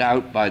sent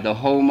out by the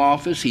Home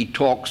Office, he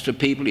talks to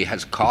people, he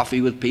has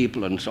coffee with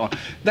people, and so on.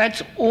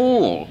 That's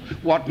all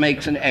what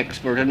makes an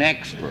expert an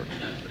expert.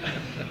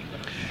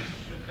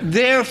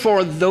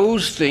 Therefore,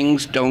 those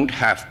things don't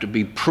have to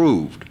be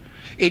proved.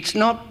 It's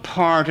not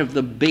part of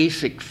the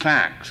basic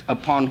facts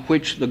upon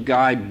which the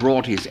guy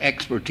brought his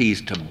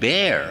expertise to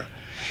bear.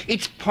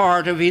 It's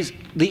part of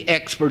the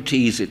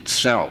expertise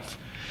itself.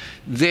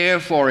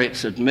 Therefore,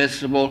 it's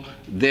admissible.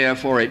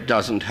 Therefore, it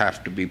doesn't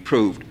have to be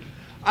proved.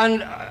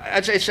 And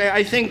as I say,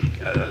 I think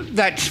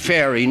that's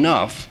fair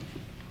enough.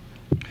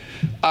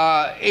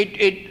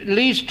 It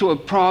leads to a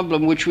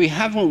problem which we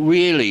haven't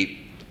really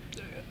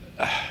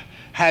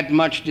had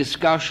much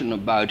discussion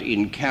about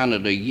in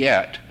Canada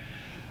yet.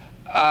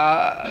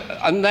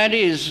 And that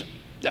is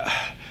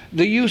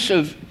the use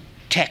of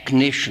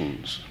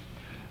technicians.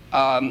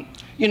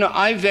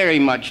 I very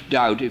much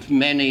doubt if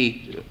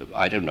many,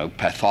 I don't know,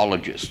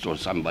 pathologists or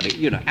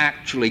somebody,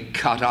 actually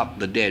cut up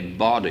the dead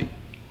body.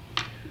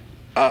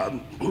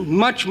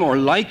 Much more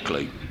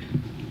likely,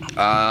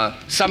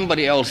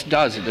 somebody else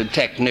does it, a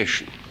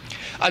technician,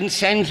 and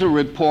sends a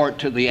report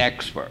to the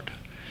expert.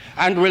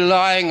 And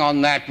relying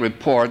on that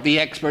report, the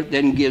expert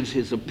then gives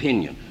his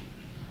opinion.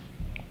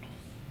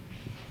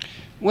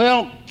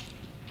 Well,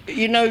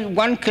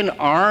 one can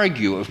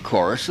argue, of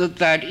course, that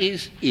that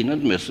is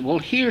inadmissible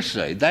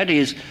hearsay. That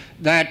is,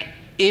 that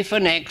if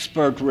an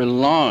expert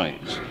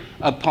relies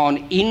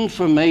upon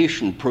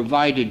information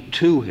provided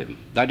to him,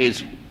 that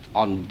is,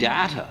 on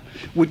data,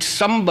 which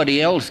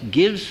somebody else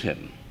gives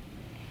him,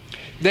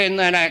 then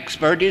that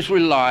expert is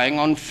relying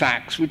on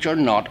facts which are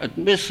not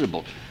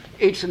admissible.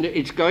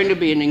 It's going to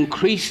be an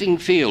increasing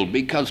field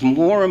because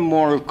more and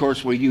more, of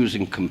course, we're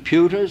using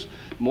computers,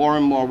 more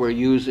and more we're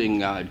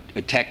using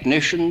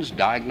technicians,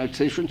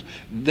 diagnosticians.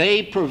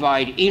 They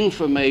provide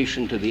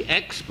information to the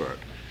expert,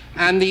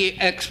 and the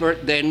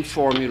expert then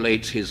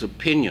formulates his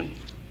opinion.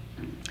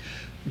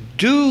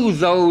 Do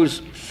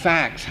those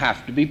facts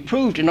have to be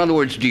proved. In other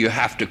words, do you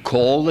have to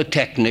call the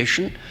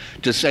technician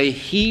to say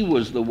he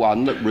was the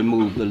one that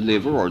removed the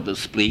liver or the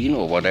spleen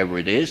or whatever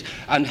it is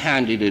and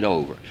handed it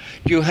over?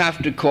 Do you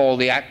have to call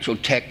the actual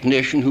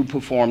technician who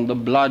performed the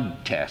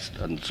blood test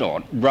and so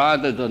on,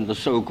 rather than the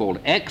so-called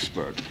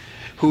expert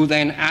who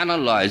then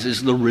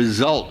analyzes the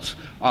results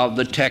of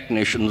the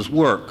technician's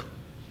work?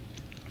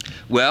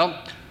 Well,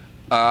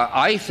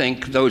 I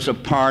think those are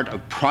part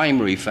of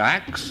primary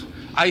facts.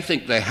 I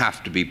think they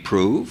have to be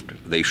proved.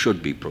 They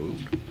should be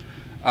proved.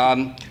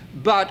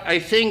 But I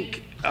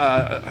think,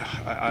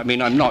 I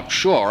mean, I'm not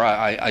sure.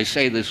 I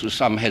say this with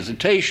some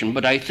hesitation,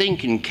 but I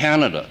think in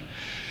Canada,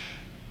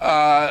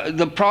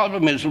 the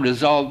problem is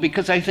resolved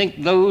because I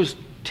think those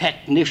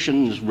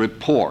technicians'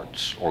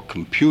 reports, or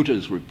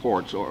computers'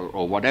 reports,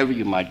 or whatever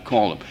you might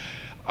call them,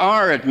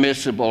 are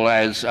admissible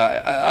as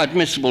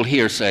admissible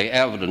hearsay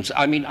evidence.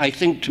 I mean, I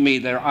think to me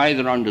they're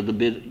either under the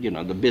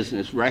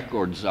business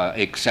records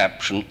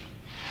exception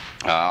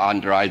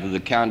under either the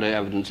Canada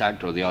Evidence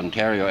Act or the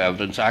Ontario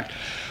Evidence Act,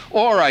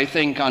 or I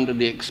think under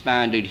the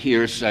expanded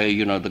hearsay,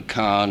 the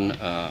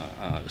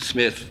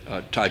Kahn-Smith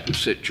type of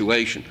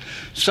situation.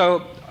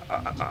 So,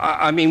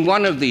 I mean,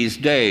 one of these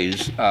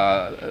days,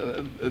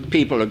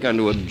 people are going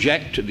to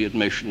object to the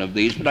admission of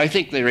these, but I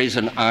think there is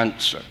an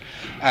answer.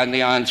 And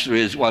the answer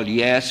is, well,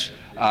 yes,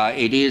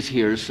 it is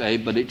hearsay,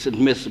 but it's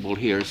admissible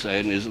hearsay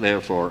and is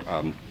therefore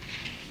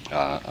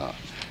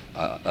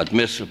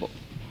admissible.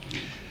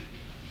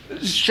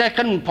 The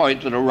second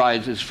point that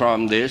arises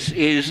from this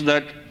is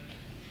that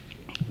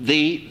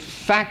the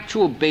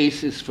factual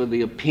basis for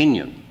the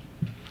opinion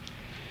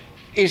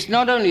is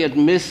not only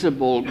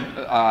admissible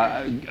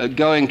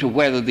going to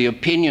whether the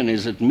opinion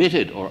is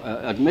admitted or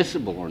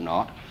admissible or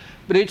not,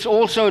 but it's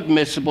also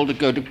admissible to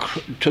go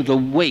to the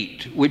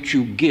weight which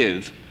you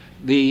give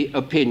the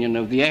opinion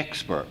of the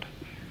expert.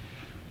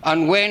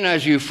 And when,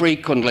 as you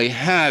frequently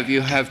have,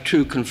 you have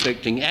two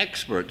conflicting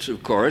experts,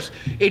 of course,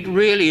 it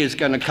really is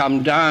going to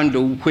come down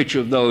to which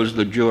of those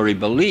the jury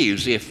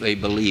believes, if they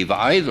believe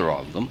either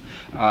of them.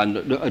 And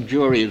a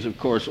jury is, of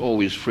course,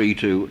 always free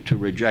to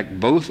reject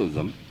both of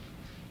them.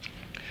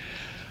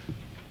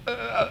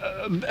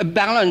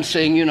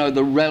 Balancing,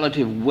 the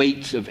relative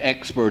weights of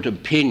expert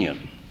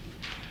opinion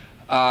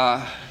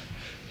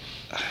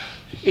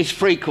is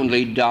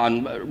frequently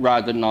done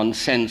rather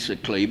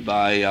nonsensically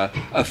by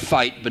a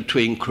fight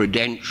between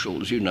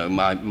credentials.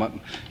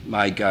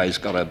 My guy's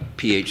got a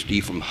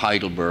PhD from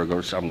Heidelberg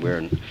or somewhere,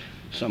 and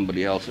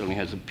somebody else only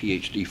has a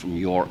PhD from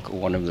York or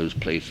one of those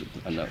places,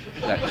 and that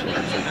sort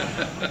of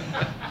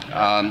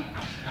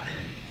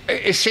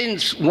thing.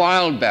 Since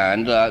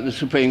Wildband, the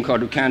Supreme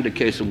Court of Canada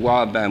case of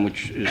Wildband,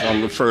 which is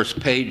on the first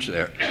page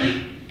there,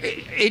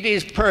 it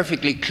is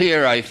perfectly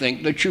clear, I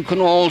think, that you can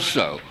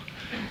also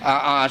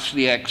ask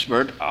the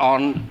expert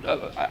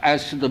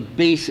as to the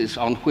basis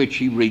on which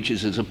he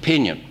reaches his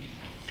opinion.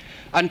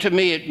 And to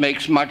me, it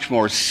makes much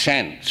more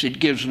sense. It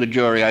gives the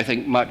jury, I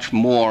think, much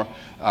more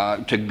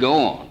to go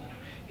on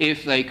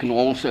if they can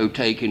also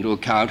take into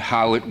account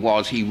how it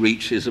was he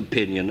reached his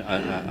opinion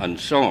and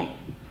so on.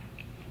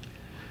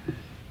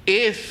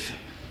 If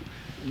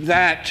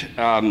that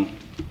a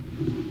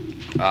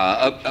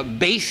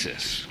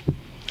basis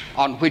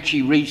on which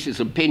he reached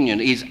his opinion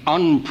is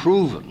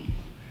unproven,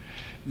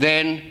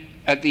 then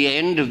at the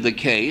end of the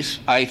case,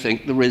 I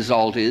think the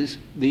result is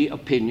the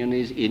opinion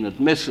is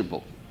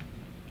inadmissible.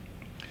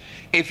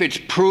 If it's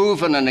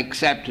proven and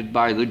accepted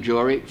by the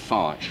jury,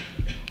 fine.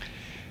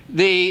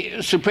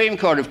 The Supreme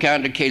Court of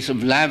Canada case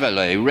of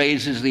Levy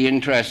raises the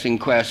interesting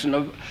question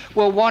of,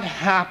 well, what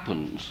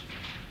happens,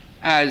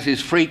 as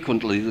is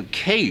frequently the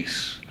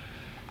case,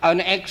 an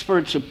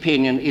expert's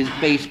opinion is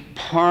based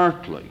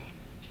partly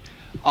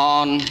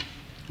on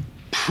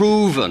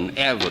proven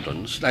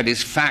evidence, that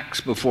is,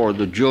 facts before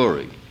the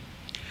jury,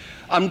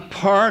 and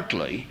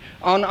partly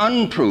on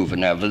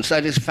unproven evidence,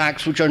 that is,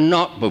 facts which are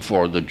not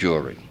before the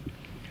jury.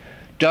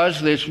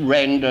 Does this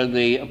render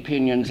the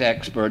opinion's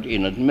expert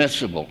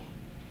inadmissible?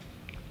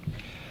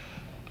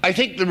 I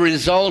think the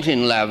result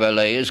in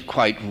Levy is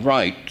quite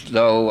right,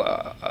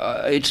 though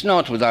it's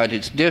not without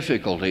its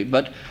difficulty.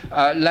 But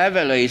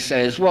Levy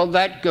says, well,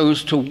 that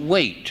goes to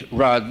weight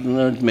rather than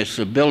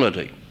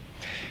admissibility.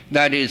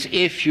 That is,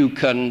 if you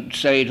can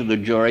say to the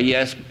jury,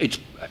 yes, it's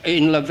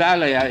in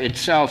Levy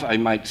itself, I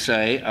might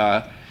say,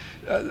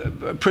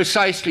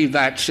 precisely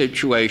that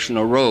situation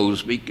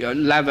arose.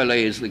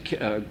 Levy is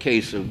the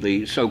case of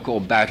the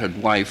so-called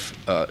battered wife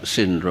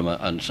syndrome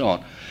and so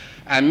on.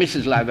 And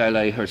Mrs.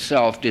 Levy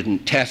herself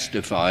didn't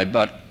testify,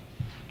 but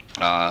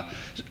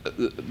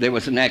there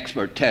was an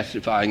expert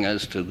testifying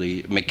as to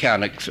the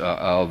mechanics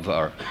of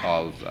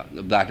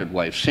the battered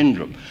wife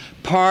syndrome.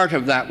 Part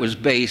of that was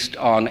based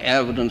on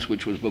evidence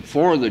which was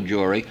before the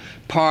jury.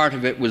 Part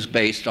of it was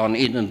based on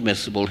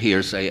inadmissible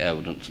hearsay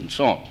evidence and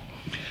so on.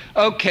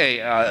 Okay,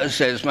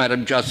 says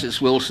Madam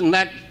Justice Wilson,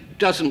 that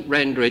doesn't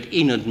render it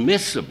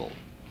inadmissible,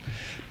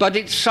 but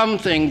it's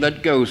something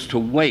that goes to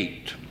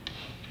weight.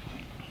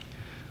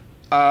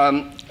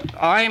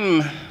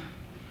 I'm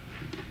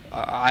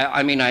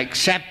I mean, I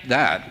accept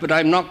that, but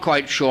I'm not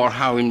quite sure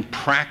how in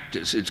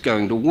practice it's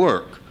going to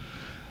work.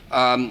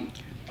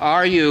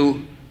 Are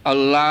you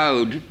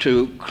allowed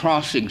to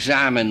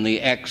cross-examine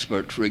the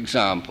expert, for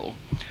example,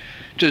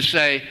 to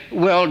say,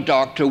 well,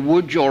 doctor,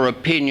 would your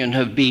opinion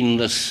have been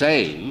the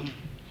same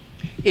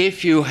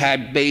if you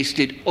had based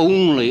it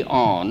only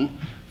on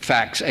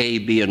facts A,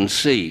 B, and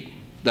C,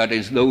 that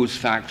is, those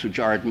facts which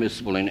are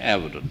admissible in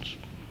evidence?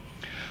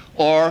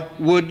 Or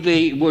would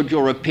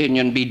your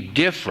opinion be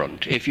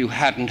different if you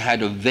hadn't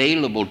had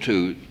available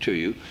to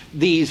you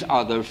these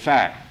other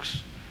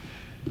facts?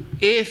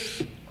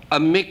 If a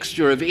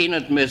mixture of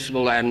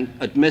inadmissible and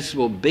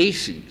admissible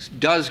bases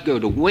does go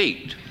to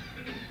weight,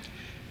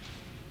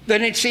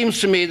 then it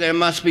seems to me there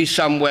must be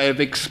some way of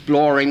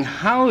exploring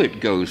how it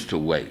goes to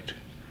weight.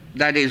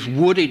 That is,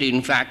 would it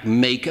in fact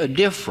make a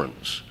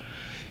difference?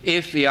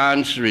 If the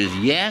answer is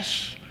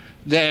yes,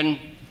 then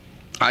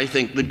I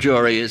think the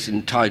jury is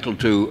entitled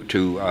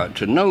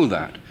to know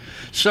that.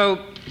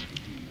 So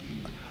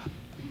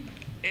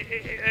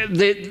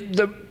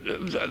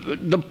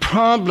the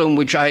problem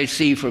which I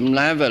see from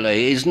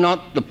Levy is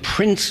not the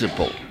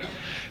principle,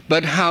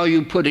 but how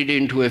you put it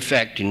into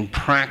effect in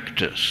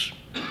practice.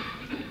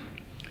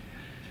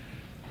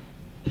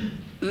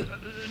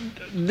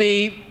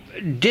 The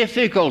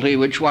difficulty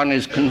which one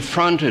is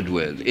confronted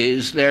with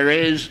is there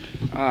is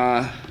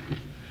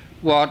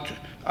what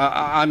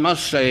I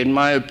must say, in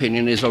my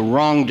opinion, is a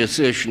wrong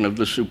decision of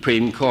the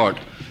Supreme Court.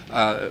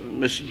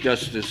 Mr.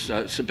 Justice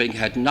Sopinka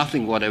had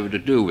nothing whatever to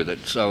do with it,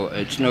 so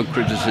it's no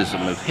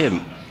criticism of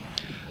him.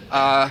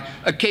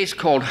 A case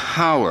called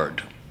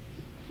Howard,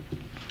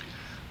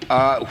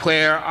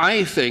 where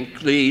I think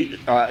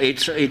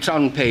it's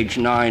on page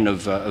 9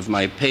 of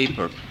my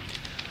paper.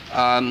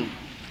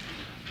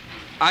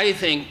 I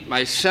think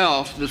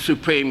myself the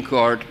Supreme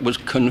Court was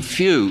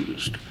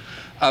confused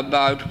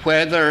about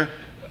whether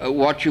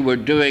what you were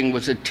doing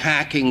was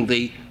attacking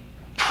the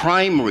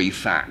primary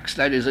facts,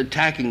 that is,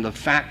 attacking the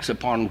facts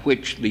upon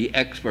which the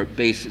expert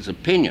based his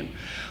opinion,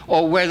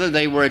 or whether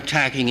they were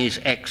attacking his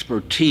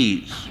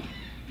expertise.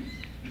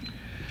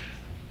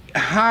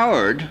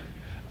 Howard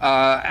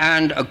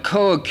and a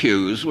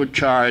co-accused were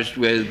charged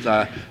with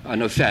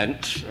an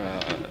offense,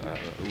 a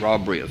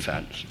robbery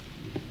offense.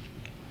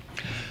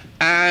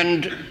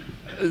 And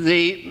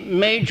the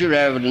major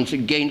evidence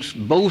against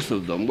both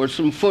of them were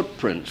some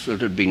footprints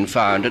that had been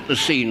found at the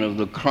scene of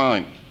the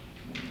crime.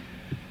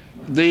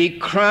 The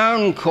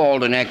Crown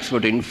called an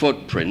expert in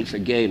footprints.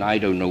 Again, I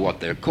don't know what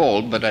they're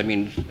called, but I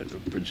mean,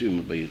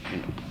 presumably,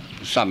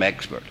 some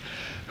expert,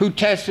 who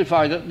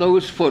testified that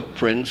those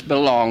footprints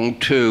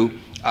belonged to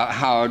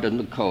Howard and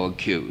the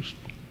co-accused.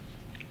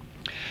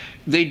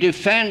 The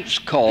defense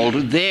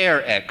called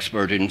their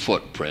expert in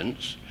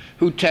footprints,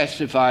 who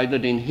testified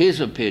that in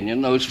his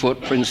opinion those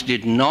footprints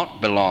did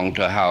not belong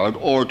to Howard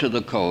or to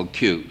the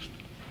co-accused.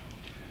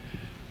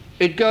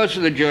 It goes to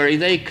the jury,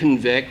 they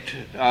convict,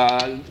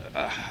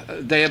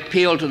 they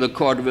appeal to the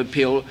Court of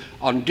Appeal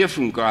on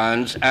different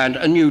grounds, and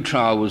a new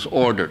trial was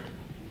ordered.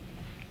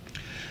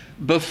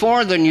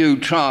 Before the new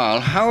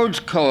trial,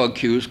 Howard's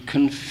co-accused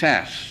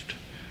confessed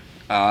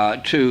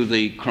to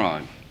the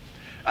crime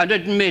and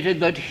admitted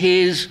that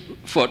his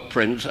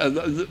footprints,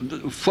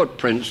 the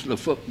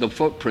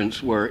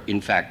footprints were in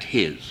fact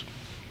his.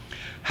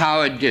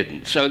 Howard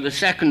didn't. So the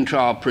second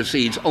trial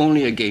proceeds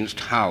only against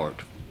Howard.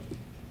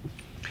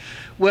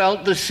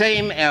 Well, the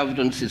same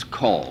evidence is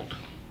called.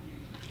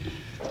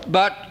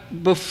 But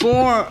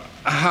before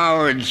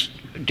Howard's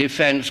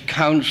defense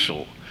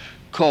counsel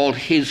called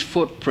his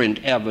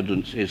footprint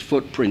evidence, his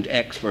footprint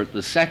expert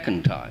the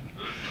second time,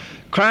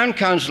 Crown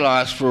counsel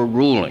asked for a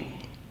ruling.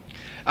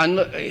 And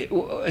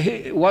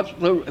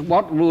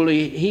what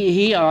ruling?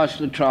 He asked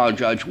the trial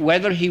judge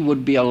whether he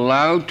would be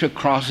allowed to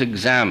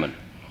cross-examine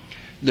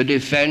the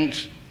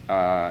defense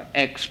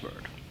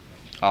expert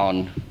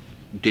on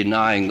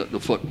denying that the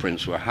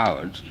footprints were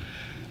Howard's,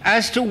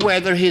 as to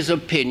whether his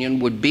opinion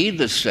would be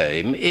the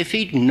same if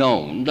he'd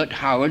known that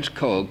Howard's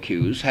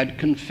co-accused had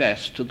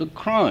confessed to the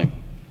crime.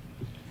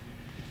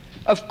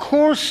 Of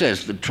course,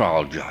 says the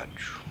trial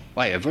judge.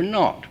 Why ever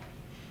not?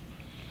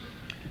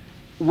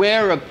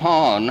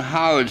 Whereupon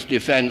Howard's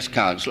defense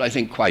counsel, I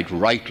think quite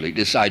rightly,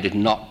 decided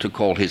not to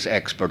call his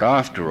expert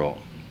after all.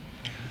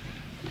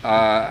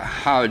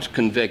 Howard's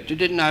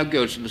convicted. It now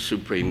goes to the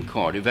Supreme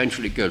Court.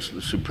 Eventually it goes to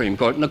the Supreme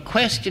Court. And the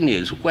question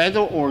is whether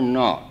or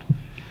not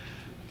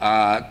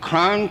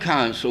Crown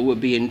counsel would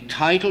be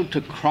entitled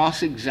to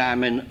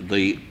cross-examine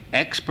the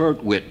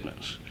expert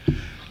witness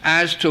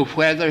as to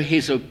whether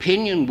his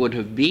opinion would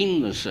have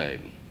been the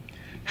same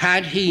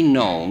had he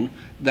known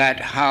that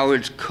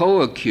Howard's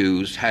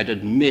co-accused had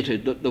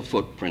admitted that the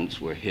footprints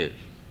were his.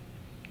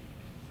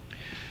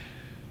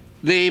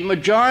 The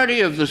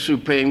majority of the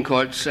Supreme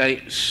Court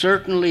say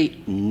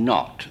certainly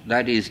not.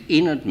 That is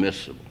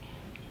inadmissible.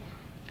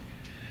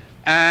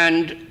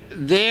 And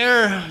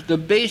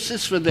the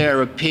basis for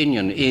their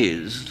opinion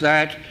is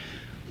that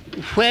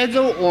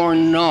whether or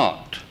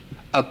not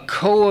a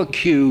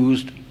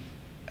co-accused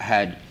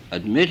had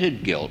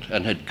admitted guilt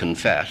and had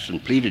confessed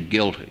and pleaded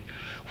guilty,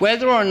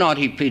 whether or not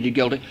he pleaded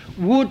guilty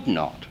would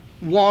not,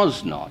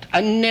 was not,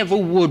 and never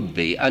would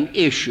be an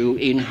issue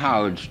in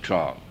Howard's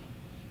trial.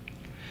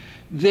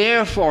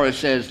 Therefore,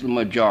 says the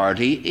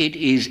majority, it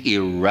is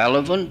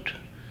irrelevant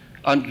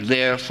and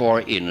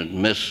therefore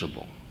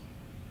inadmissible.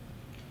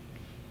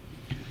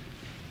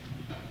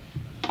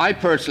 I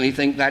personally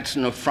think that's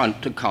an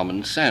affront to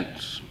common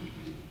sense.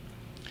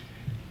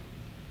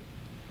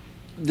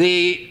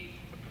 The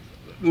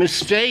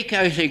mistake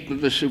I think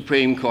that the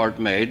Supreme Court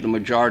made, the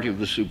majority of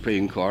the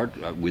Supreme Court,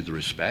 with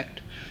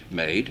respect,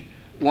 made,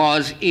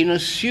 was in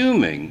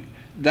assuming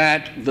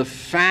that the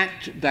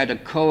fact that a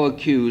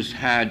co-accused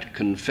had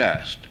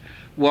confessed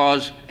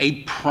was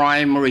a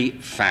primary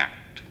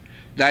fact.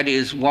 That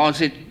is,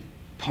 was it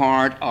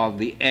part of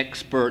the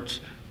expert's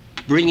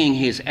bringing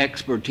his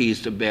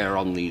expertise to bear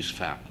on these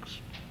facts?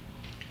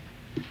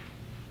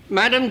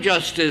 Madam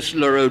Justice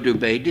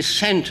Leroux-Dubé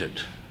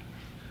dissented.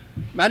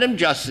 Madam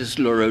Justice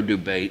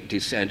Leroux-Dubé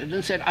dissented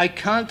and said, I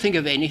can't think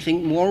of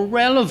anything more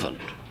relevant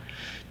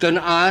than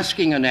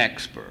asking an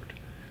expert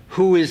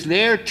who is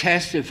there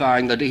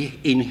testifying that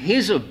in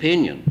his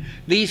opinion,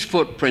 these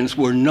footprints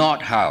were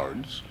not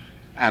Howard's,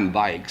 and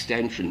by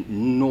extension,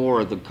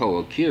 nor the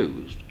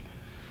co-accused,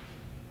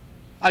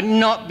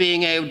 and not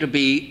being able to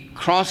be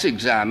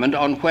cross-examined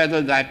on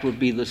whether that would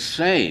be the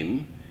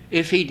same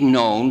if he'd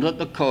known that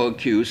the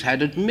co-accused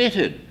had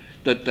admitted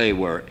that they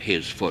were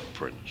his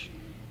footprints.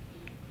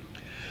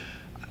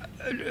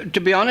 To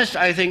be honest,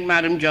 I think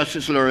Madam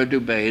Justice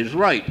Leroux-Dubé is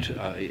right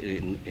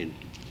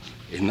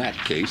in that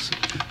case.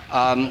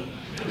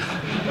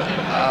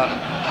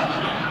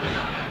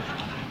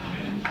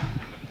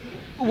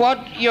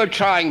 What you're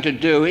trying to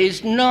do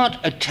is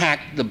not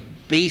attack the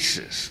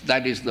basis,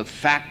 that is the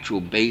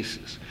factual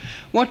basis.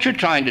 What you're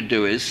trying to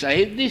do is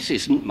say, this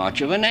isn't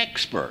much of an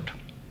expert.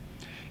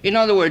 In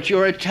other words,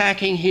 you're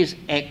attacking his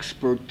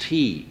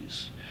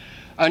expertise.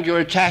 And you're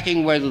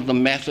attacking whether the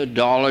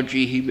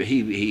methodology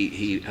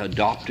he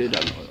adopted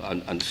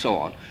and so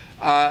on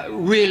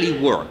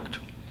really worked.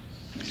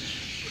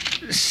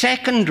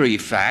 Secondary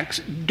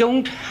facts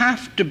don't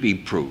have to be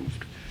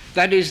proved.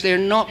 That is, they're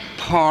not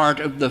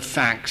part of the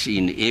facts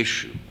in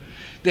issue.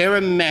 They're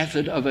a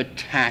method of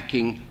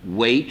attacking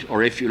weight,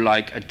 or if you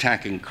like,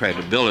 attacking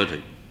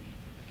credibility.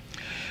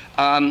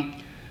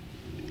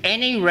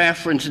 Any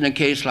reference in a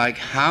case like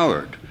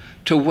Howard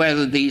to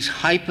whether these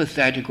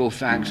hypothetical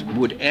facts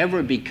would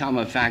ever become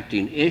a fact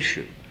in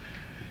issue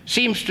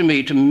seems to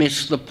me to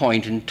miss the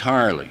point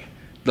entirely.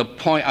 The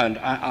point, and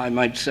I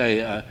might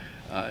say,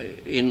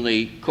 in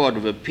the Court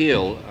of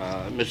Appeal,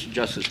 Mr.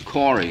 Justice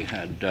Corey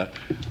had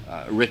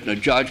written a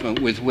judgment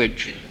with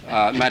which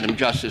Madam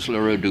Justice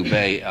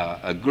Leroux-Dubé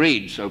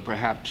agreed, so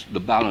perhaps the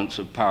balance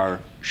of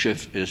power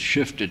is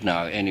shifted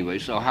now anyway,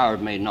 so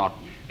Howard may not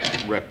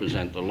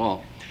represent the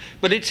law.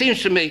 But it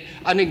seems to me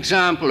an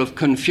example of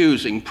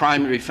confusing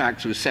primary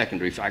facts with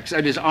secondary facts.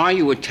 That is, are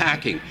you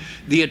attacking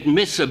the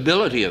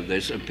admissibility of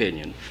this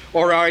opinion,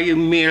 or are you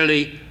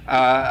merely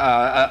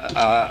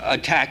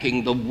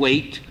attacking the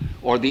weight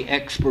or the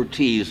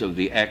expertise of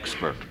the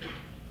expert?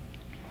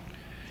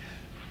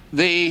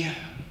 The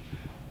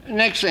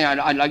next thing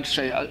I'd like to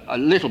say a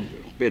little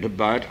bit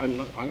about,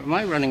 am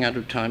I running out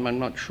of time? I'm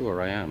not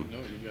sure I am. No,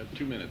 you've got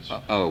 2 minutes.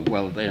 Oh,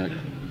 well, then,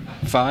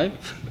 5?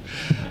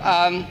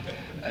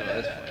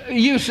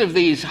 Use of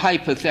these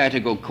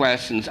hypothetical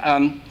questions.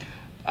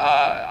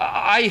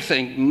 I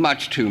think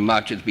much too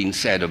much has been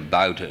said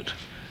about it,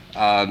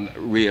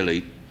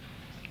 really.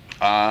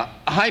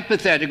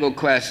 Hypothetical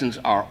questions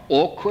are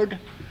awkward,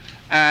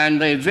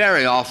 and they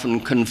very often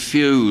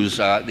confuse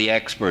the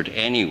expert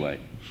anyway.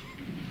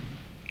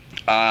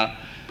 I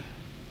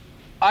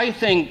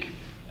think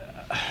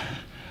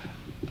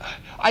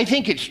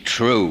it's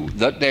true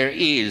that there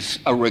is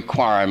a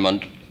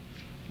requirement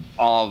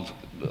of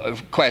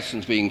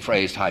questions being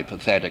phrased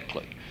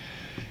hypothetically.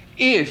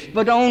 If,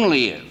 but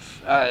only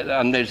if,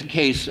 and there's a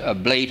case,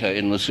 Blater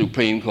in the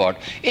Supreme Court,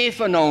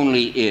 if and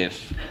only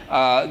if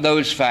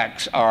those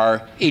facts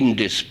are in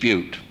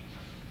dispute.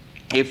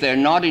 If they're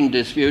not in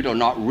dispute or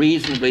not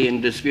reasonably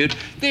in dispute,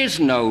 there's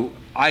no,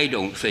 I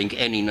don't think,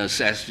 any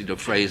necessity to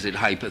phrase it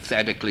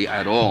hypothetically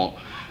at all.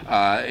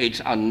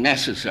 It's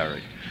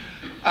unnecessary.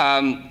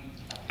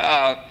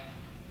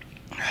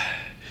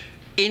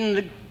 In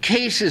the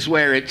cases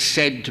where it's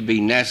said to be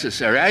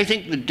necessary, I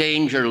think the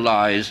danger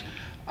lies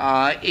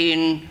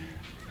in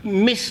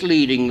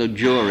misleading the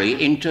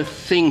jury into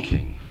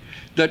thinking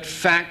that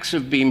facts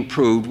have been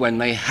proved when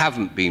they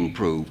haven't been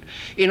proved.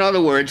 In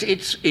other words,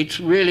 it's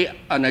really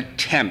an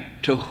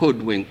attempt to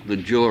hoodwink the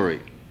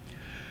jury.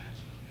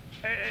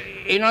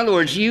 In other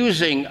words,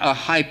 using a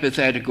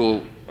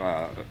hypothetical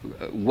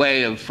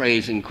way of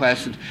phrasing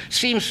questions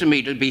seems to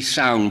me to be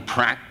sound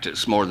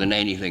practice more than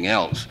anything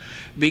else.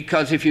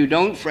 Because if you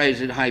don't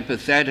phrase it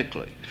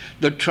hypothetically,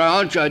 the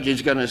trial judge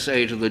is going to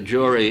say to the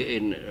jury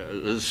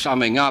in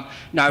summing up,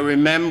 now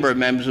remember,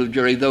 members of the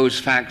jury, those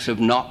facts have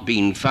not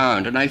been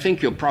found. And I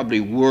think you're probably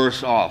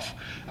worse off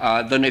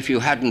than if you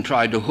hadn't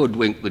tried to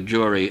hoodwink the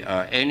jury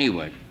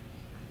anyway.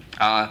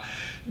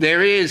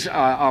 There is,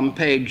 on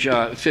page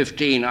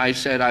 15, I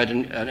set out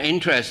an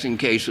interesting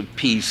case of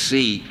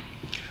PC,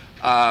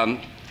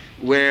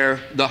 where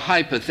the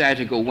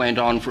hypothetical went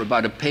on for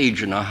about a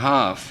page and a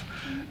half,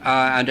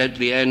 and at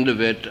the end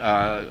of it,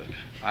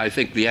 I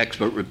think the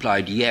expert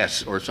replied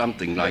yes, or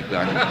something like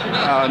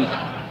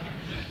that.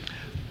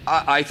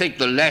 I think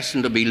the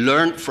lesson to be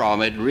learnt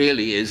from it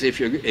really is if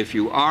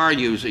you are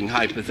using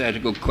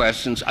hypothetical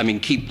questions, I mean,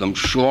 keep them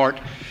short,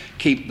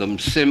 keep them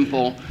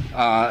simple,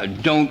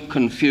 don't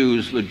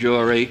confuse the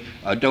jury,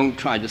 don't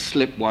try to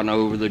slip one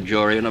over the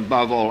jury, and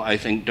above all, I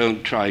think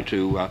don't try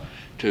to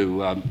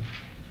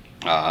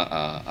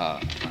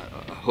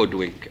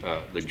hoodwink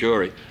the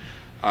jury.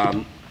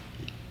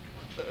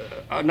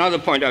 Another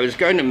point I was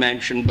going to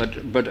mention,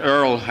 but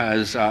Earl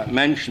has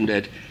mentioned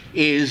it,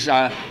 is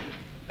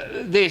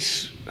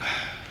this,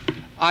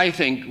 I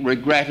think,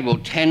 regrettable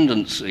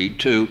tendency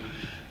to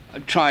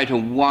try to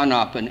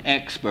one-up an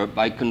expert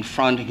by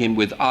confronting him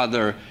with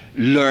other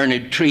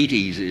learned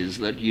treatises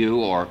that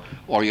you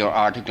or your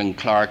article in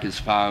Clark has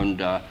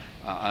found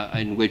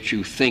in which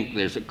you think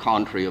there's a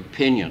contrary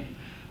opinion.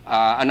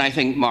 And I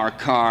think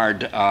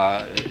Marquard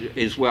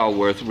is well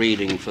worth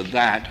reading for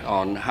that,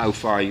 on how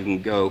far you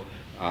can go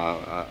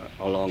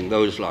along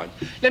those lines.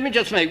 Let me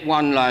just make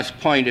one last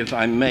point, if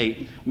I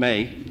may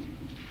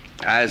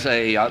as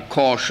a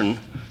caution,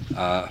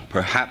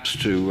 perhaps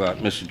to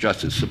Mr.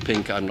 Justice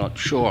Sopinka, I'm not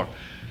sure.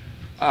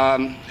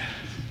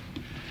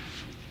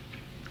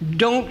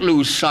 Don't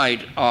lose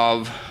sight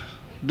of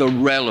the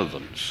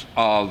relevance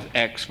of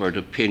expert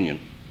opinion.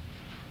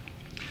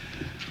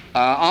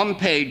 On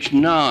page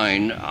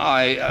 9,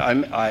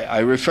 I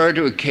refer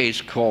to a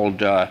case called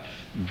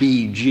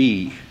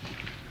BG.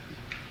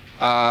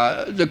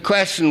 The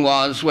question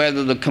was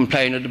whether the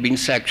complainant had been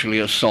sexually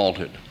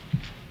assaulted.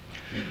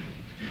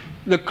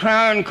 The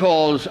Crown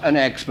calls an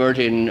expert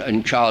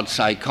in child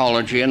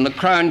psychology, and the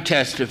Crown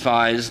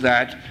testifies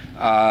that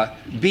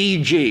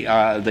BG,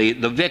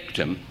 the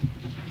victim,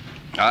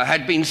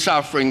 had been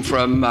suffering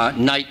from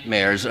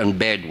nightmares and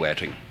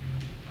bedwetting.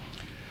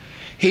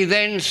 He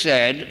then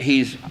said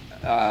he's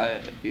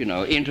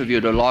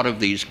interviewed a lot of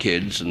these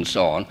kids and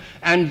so on,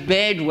 and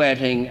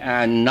bedwetting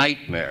and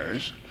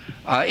nightmares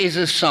is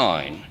a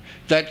sign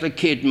that the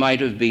kid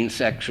might have been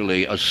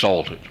sexually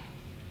assaulted.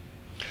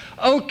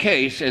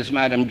 Okay, says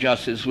Madam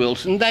Justice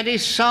Wilson, that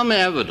is some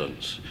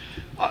evidence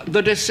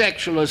that a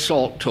sexual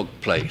assault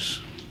took place.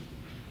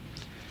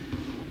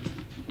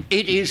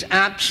 It is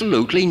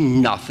absolutely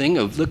nothing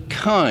of the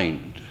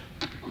kind.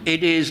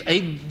 It is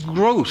a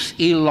gross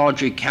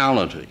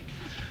illogicality,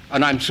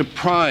 and I'm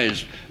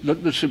surprised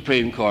that the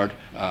Supreme Court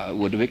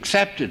would have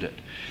accepted it.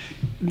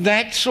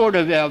 That sort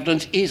of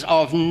evidence is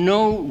of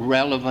no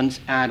relevance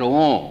at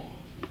all,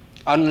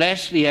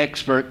 unless the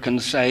expert can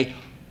say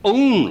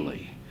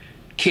only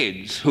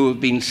kids who have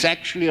been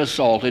sexually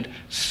assaulted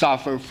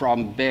suffer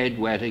from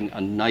bedwetting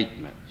and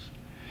nightmares.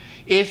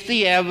 If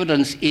the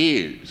evidence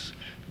is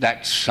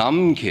that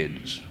some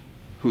kids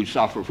who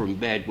suffer from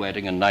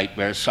bedwetting and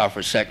nightmares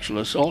suffer sexual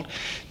assault,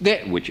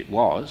 which it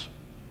was,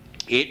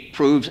 it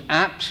proves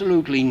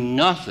absolutely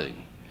nothing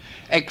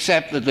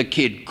except that the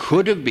kid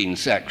could have been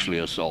sexually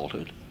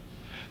assaulted,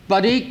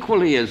 but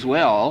equally as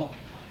well,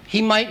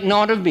 he might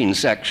not have been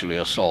sexually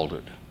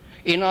assaulted.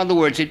 In other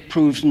words, it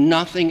proves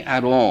nothing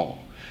at all.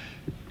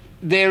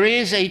 There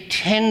is a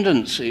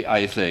tendency,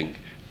 I think,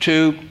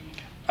 to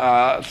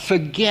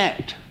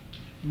forget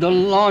the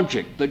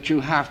logic that you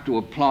have to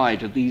apply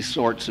to these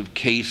sorts of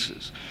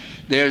cases.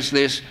 There's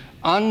this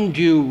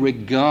undue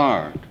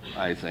regard,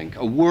 I think,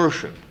 a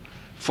worship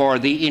for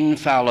the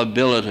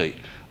infallibility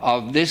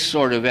of this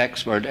sort of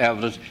expert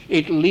evidence.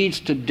 It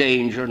leads to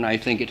danger, and I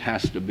think it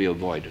has to be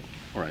avoided.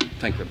 All right,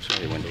 thank you. I'm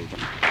sorry I went over.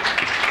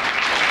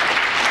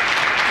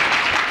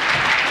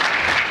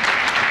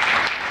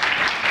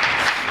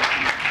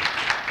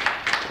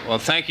 Well,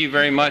 thank you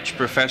very much,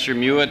 Professor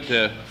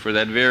Mewett, for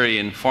that very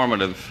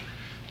informative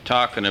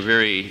talk on a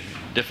very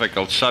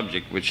difficult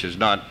subject which has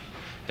not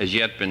as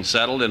yet been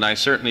settled, and I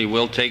certainly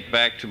will take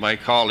back to my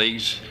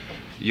colleagues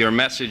your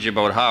message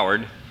about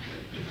Howard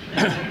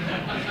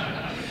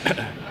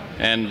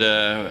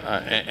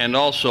and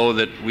also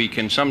that we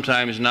can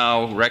sometimes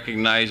now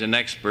recognize an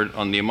expert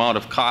on the amount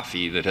of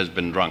coffee that has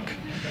been drunk.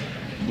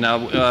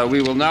 Now,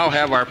 we will now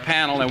have our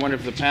panel. I wonder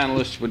if the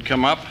panelists would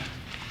come up,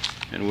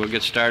 and we'll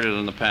get started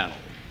on the panel.